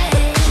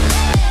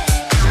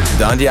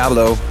 Don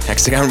Diablo,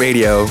 Hexagon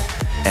Radio.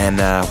 And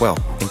well,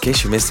 in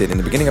case you missed it, in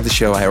the beginning of the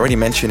show, I already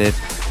mentioned it.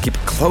 Keep a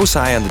close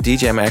eye on the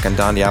DJ Mac and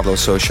Don Diablo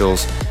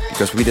socials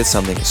because we did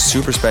something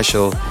super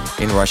special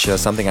in Russia,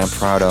 something I'm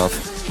proud of.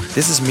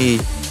 This is me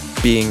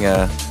being,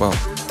 well,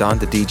 Don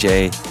the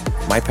DJ.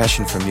 My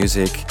passion for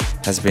music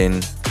has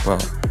been,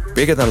 well,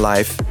 bigger than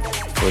life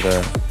for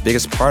the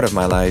biggest part of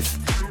my life.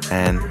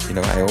 And, you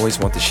know, I always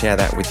want to share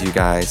that with you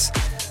guys.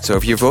 So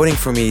if you're voting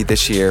for me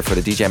this year for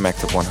the DJ Mac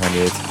Top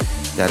 100,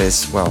 that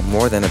is, well,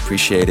 more than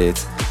appreciated.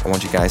 I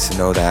want you guys to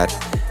know that.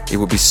 It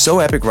would be so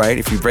epic, right,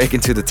 if we break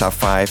into the top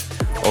 5.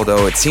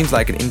 Although it seems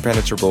like an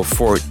impenetrable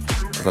fort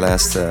for the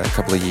last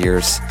couple of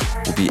years.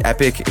 It would be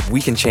epic if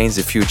we can change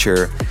the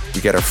future.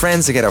 We get our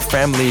friends, we get our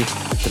family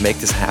to make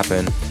this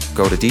happen.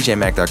 Go to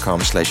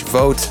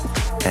djmac.com/vote.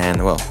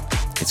 And, well,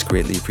 it's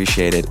greatly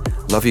appreciated.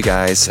 Love you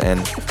guys.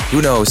 And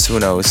who knows?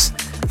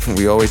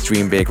 We always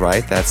dream big,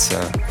 right? That's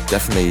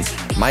definitely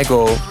my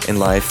goal in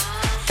life.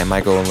 And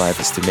my goal in life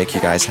is to make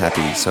you guys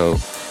happy. So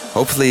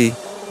hopefully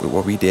with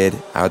what we did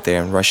out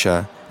there in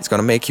Russia, it's going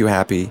to make you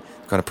happy.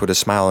 It's going to put a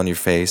smile on your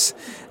face.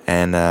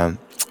 And,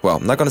 well,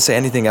 I'm not going to say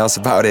anything else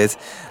about it.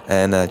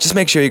 And just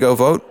make sure you go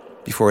vote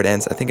before it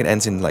ends. I think it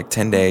ends in like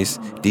 10 days.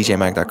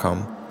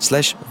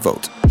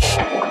 djmac.com/vote.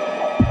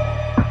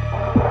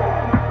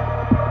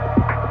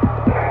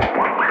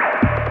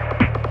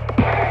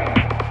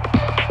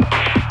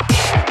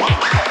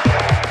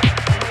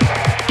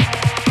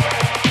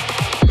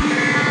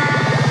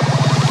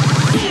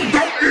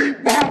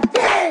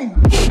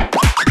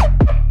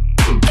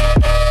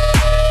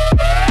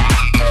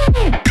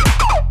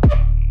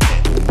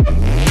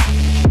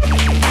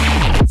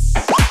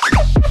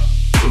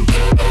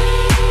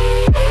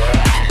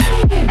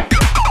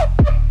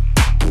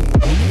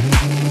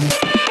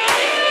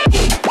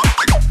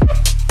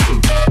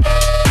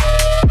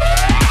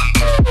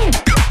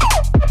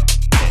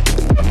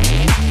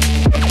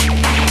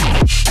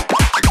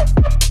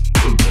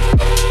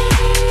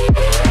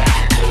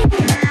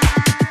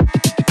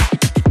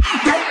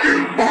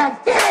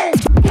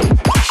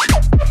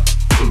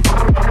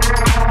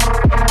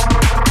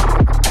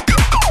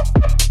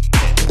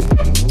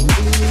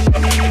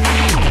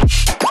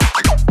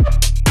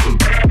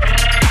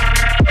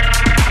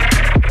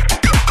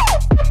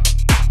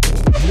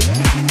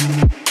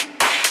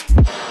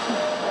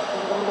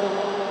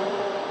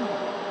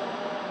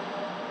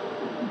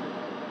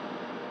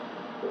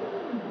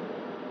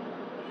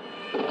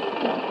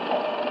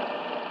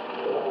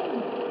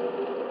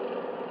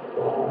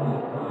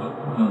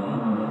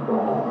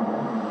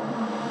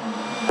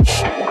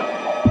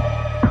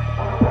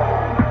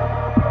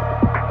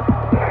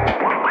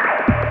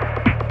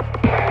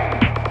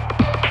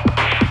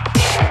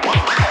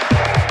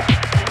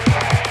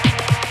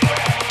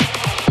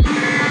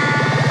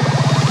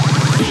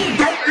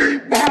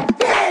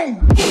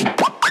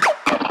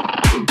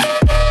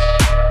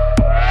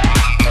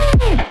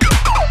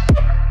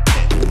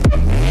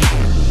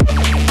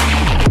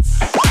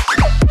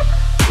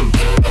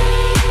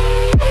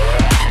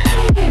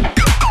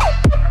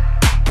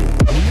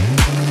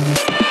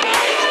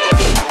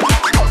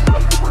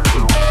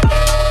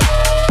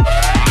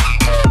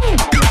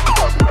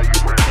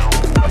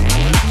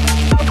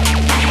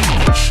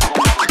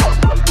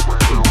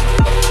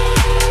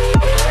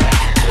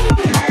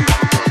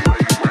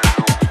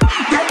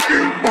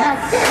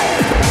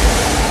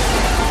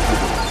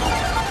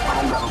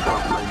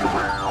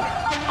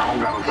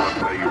 time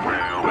to play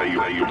around,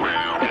 play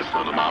around. That's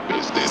none of my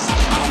business.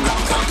 I don't got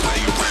no time to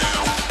play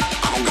around.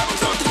 I don't got no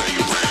time to play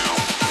around.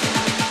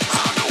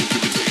 I don't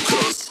give a damn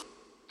 'cause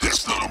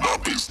that's none of my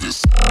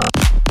business.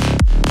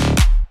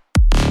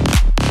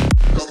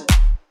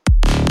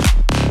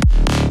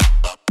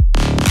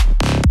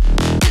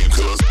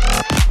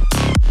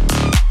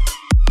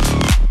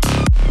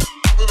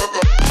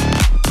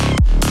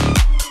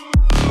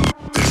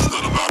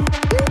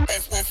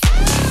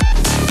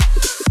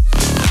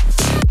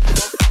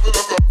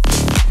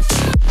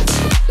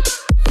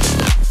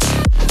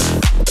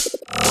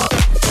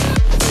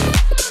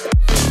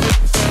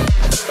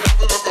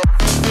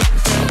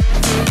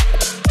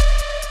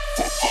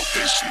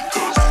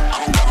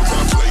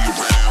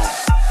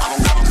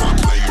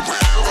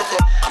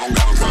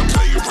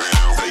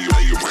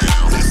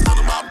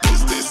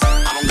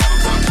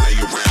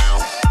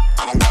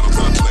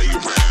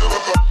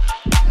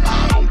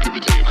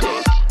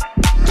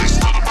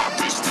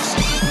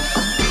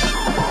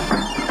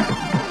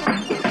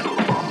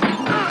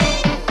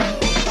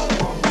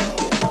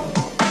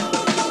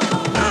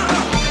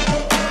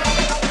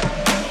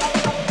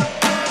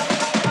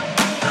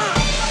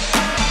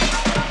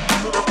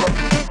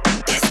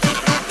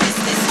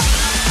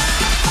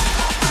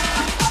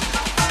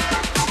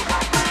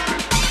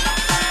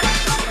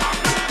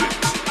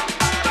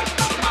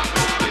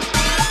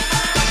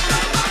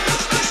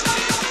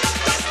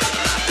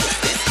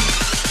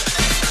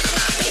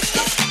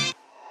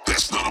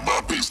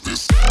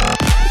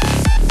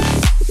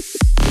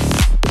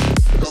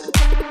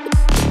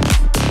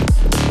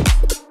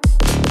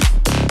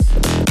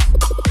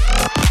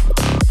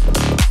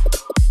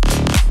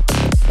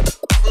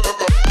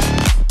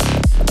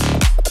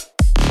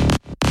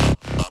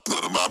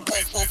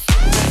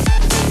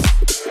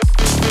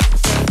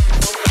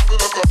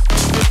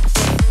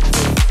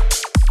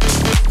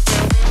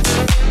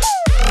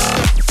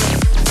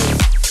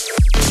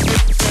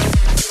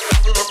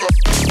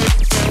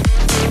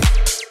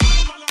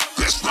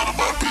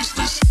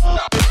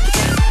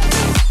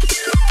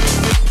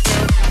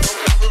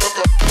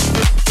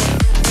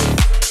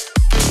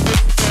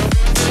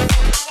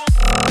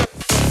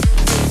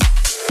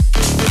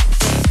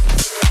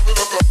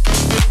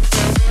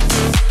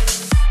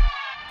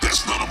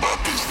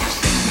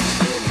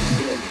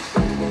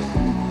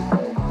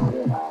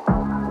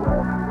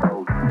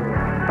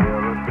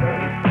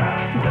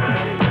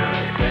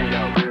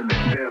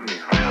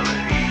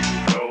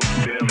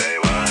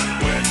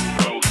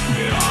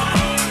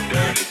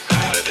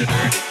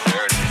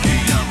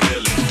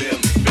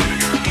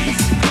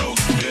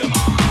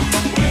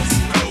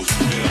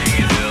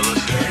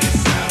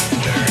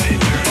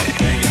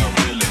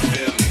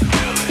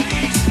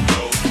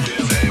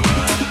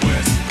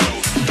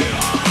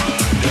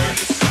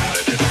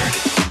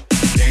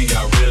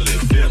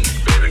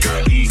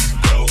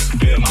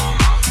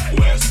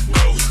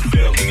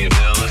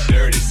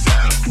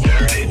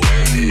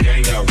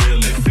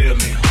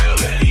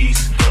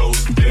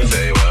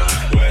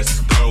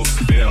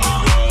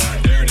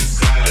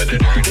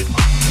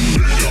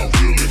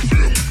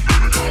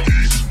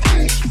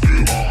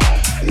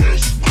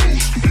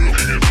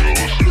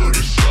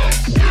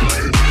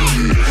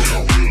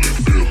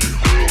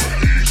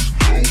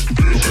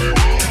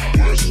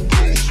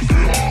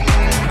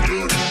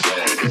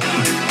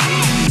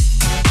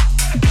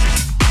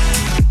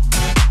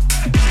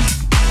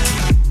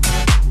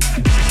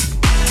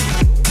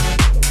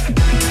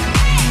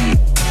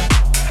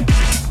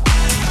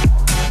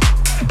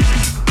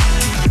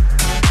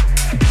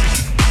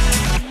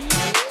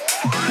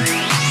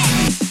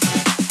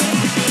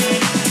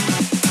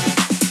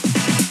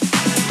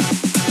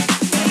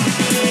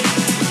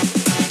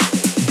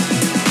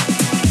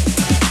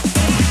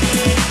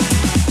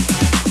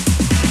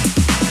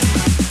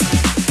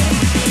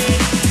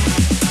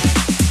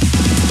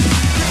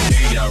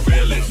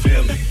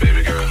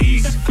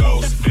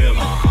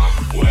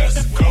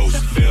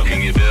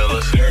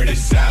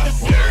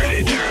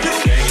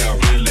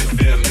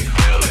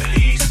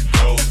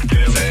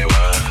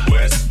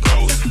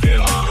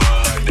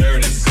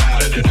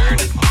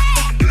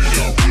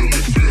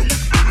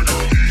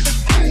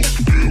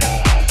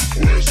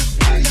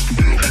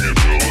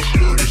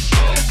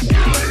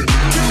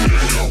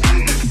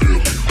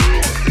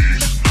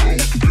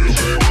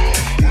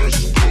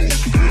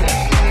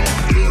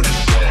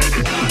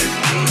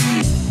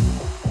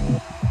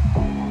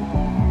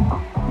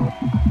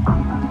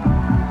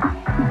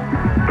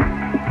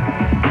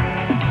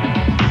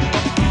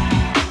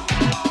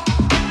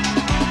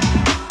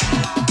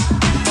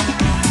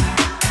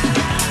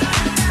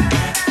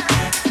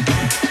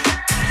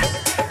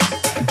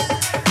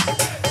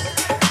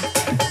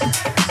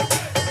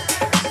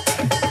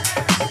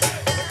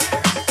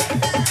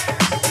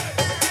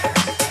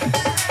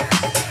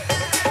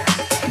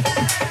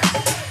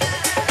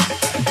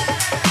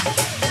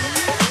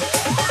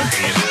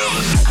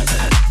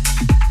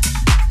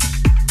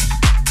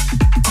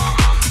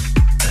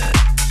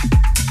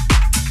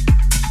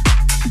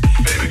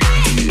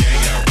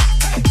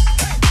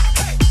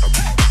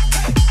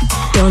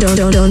 Don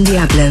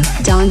Diablo.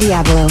 Don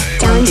Diablo.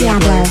 Don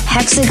Diablo.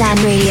 Hexagon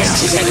Radio.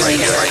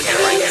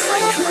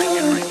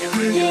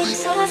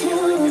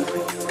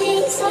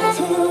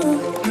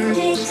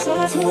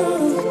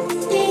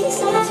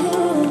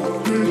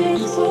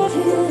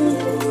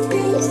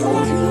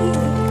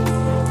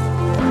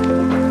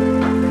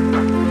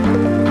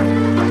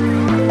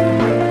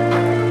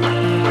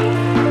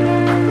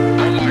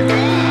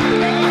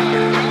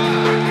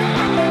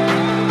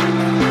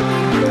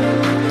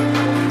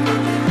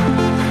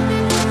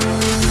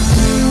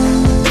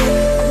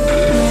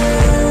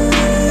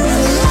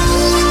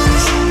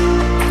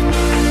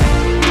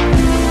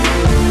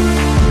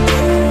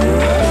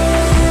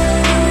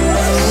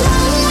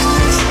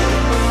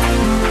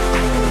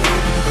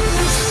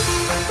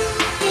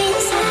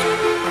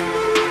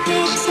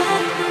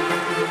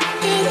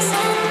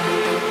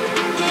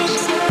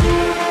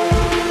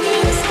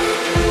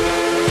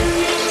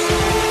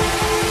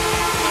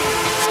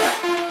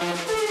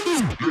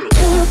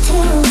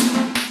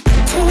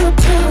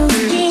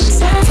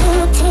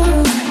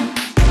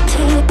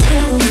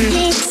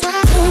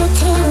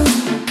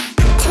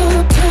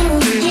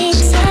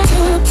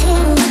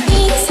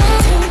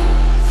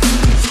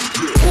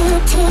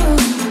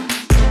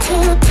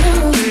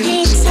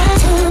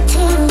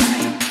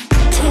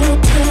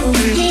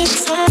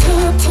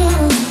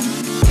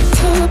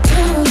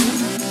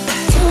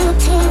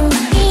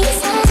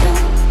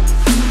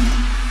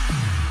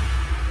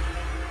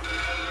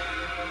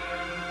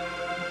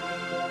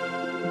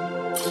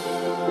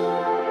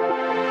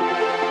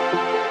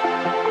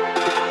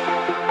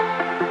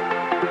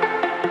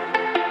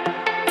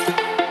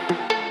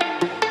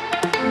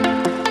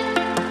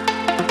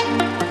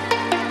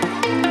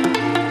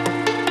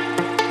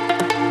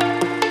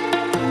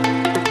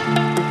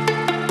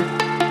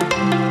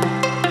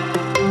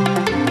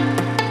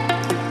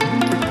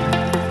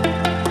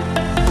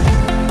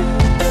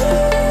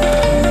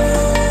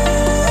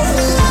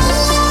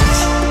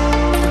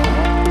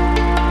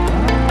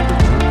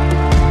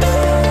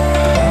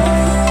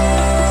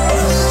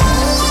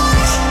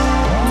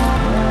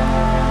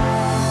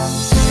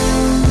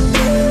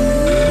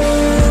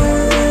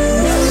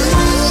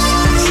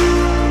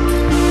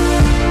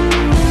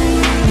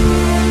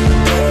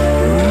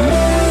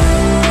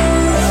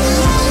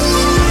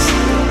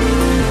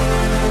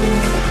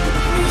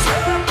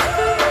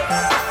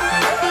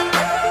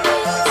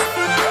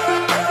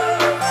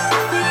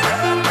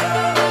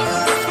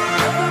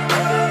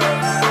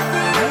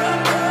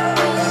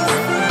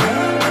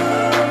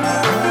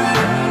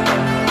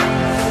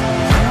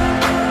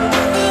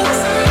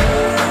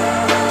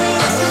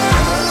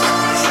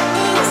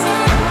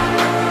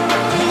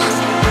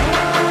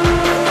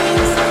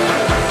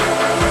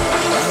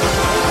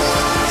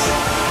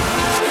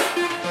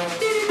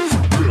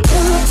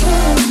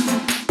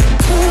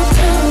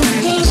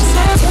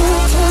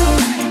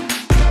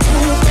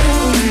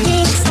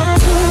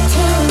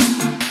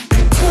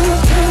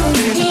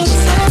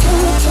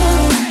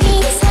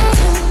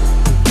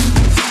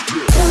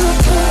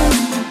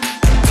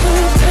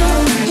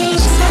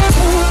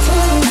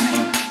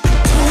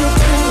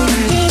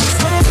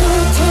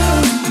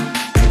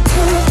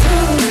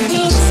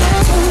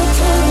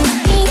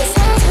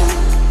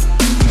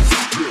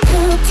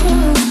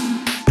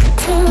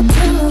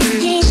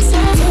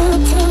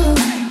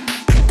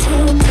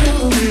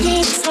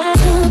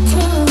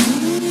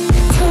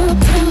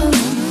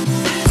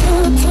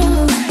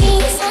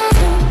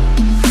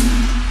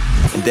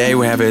 There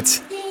we have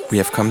it. We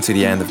have come to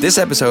the end of this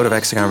episode of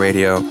Hexagon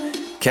Radio.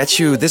 Catch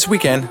you this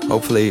weekend,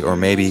 hopefully, or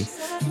maybe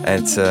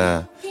at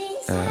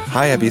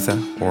Hi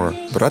Ibiza or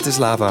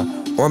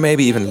Bratislava, or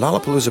maybe even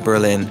Lollapalooza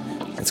Berlin.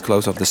 Let's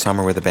close off the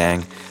summer with a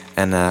bang.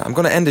 And I'm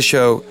going to end the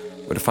show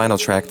with the final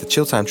track, the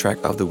Chill Time track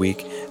of the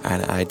week.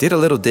 And I did a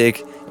little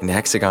dig in the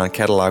Hexagon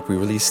catalog. We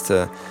released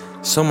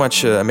so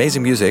much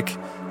amazing music.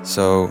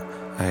 So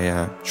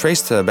I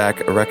traced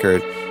back a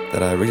record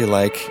that I really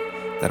like,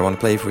 that I want to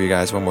play for you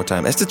guys one more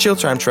time. It's the Chill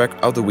Time track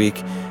of the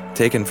week,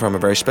 taken from a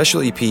very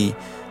special EP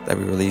that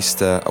we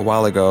released a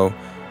while ago.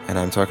 And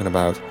I'm talking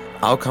about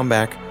I'll Come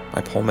Back by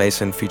Paul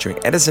Mason featuring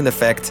Edison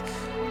Effect.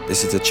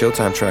 This is the Chill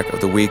Time track of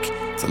the week.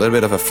 It's a little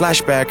bit of a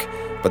flashback,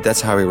 but that's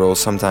how we roll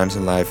sometimes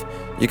in life.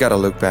 You gotta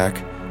look back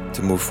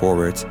to move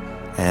forward.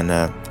 And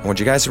I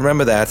want you guys to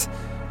remember that.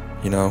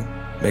 You know,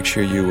 make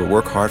sure you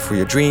work hard for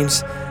your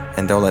dreams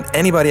and don't let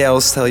anybody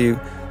else tell you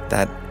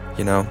that,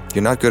 you know,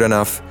 you're not good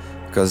enough.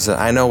 Because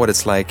I know what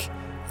it's like.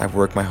 I've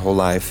worked my whole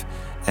life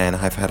and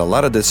I've had a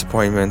lot of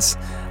disappointments.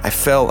 I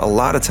fell a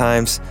lot of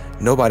times.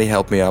 Nobody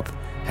helped me up.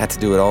 Had to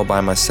do it all by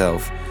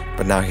myself.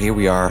 But now here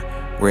we are.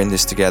 We're in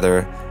this together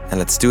and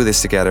let's do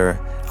this together.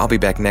 I'll be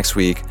back next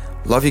week.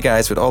 Love you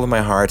guys with all of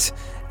my heart.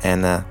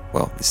 And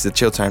well, this is the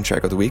Chill Time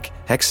track of the week.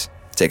 Hex,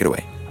 take it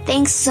away.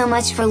 Thanks so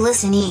much for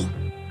listening.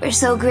 We're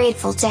so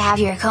grateful to have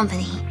your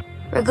company.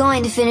 We're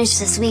going to finish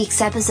this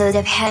week's episode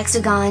of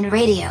Hexagon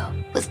Radio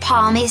with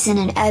Paul Mason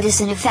and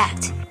Edison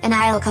Effect, and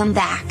I'll Come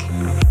Back.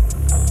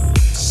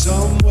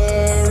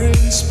 Somewhere in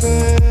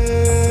space,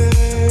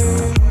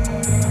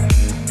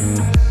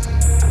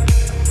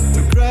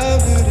 the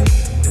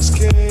gravity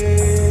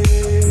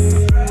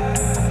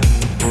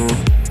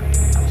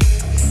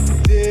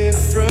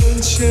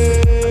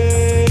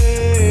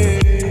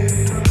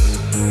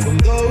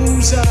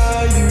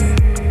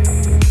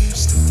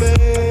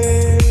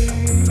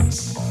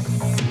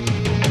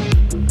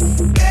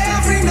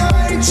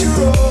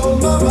you're on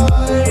my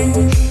mind,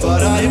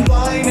 but I am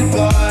blinded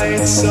by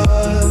the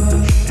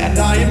sun, and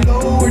I am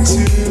nowhere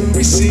to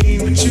be seen.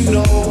 But you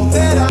know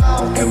that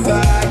I'll come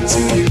back to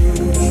you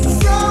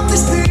from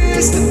this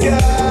distant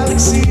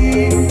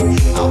galaxy.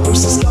 I'll push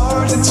the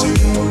stars into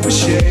a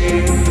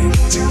shade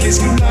to kiss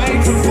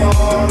goodnight from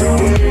far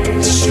away,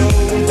 to show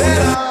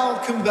that I'll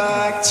come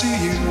back to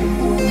you.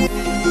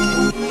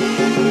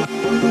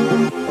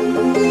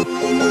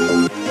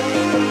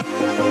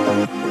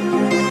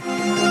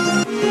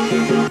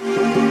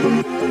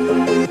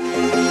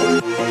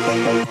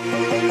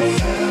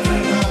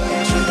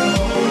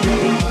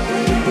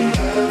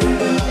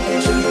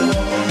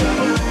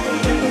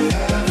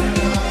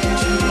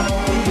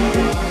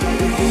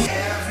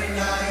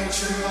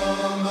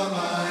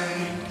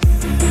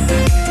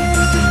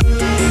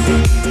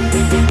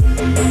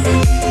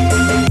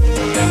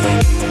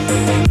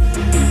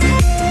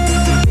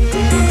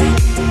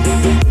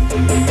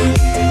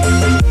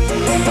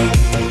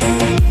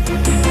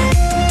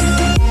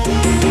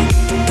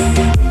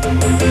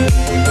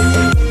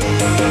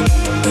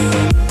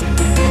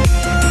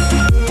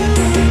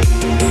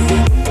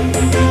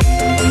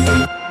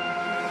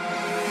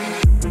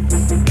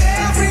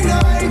 Every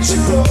night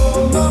you're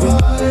on my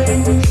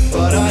mind,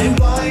 but I am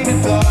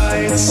blinded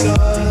by the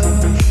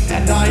sun,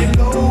 and I am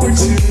nowhere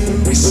to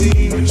be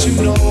seen. But you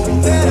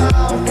know that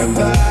I'll come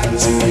back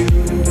to you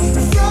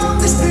from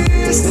this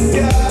distant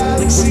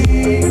galaxy.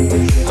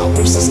 I'll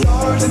push the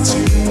stars into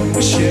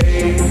a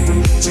shade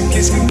to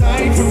kiss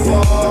goodnight from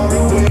far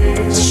away,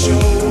 to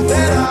show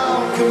that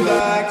I'll come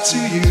back to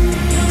you.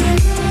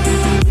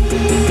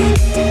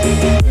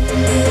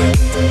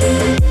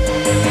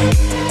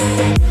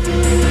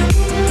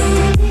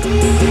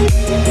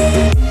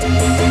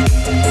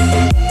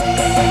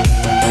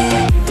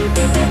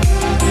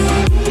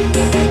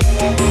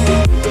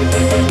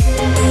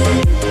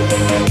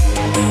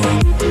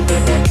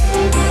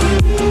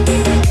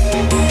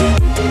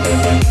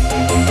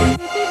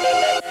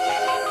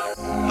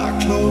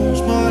 I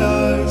close my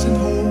eyes and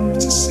hope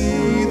to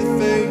see the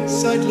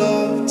face I'd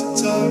love to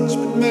touch,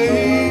 but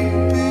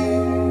maybe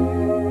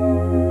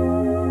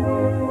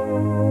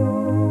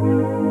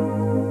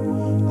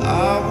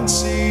I won't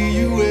see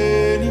you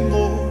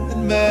anymore,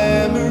 and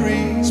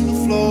memories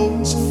will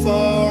float so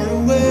far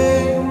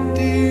away,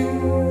 dear,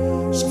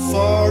 so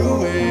far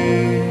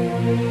away.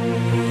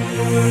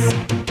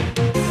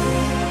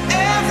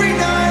 Every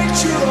night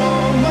you're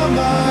on my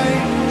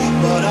mind,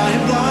 but I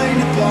am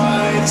blinded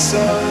by the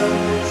sun,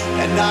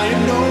 and I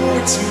am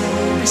nowhere to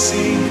be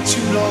seen. But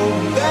you know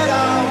that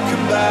I'll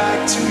come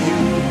back to you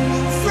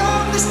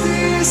from this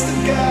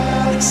distant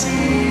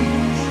galaxy.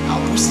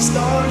 I'll push the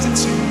stars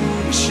into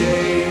the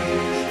shade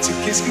to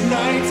kiss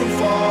goodnight from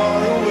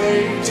far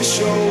away, to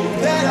show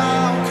that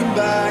I'll come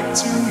back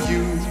to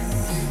you.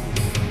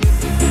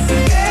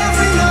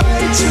 Every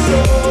night you're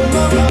on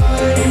my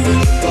mind,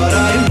 but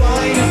I am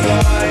blinded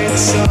by the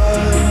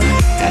sun,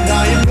 and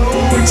I am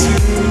nowhere to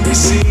be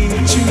seen.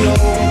 But you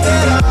know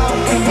that I'll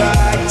come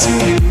back to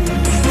you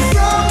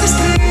from this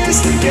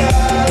distant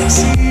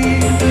galaxy.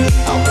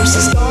 I'll push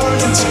the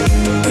stars into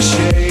the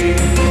shade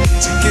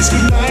to kiss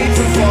goodnight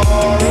from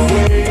far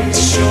away,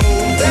 to show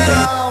that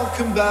I'll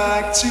come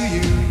back to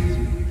you.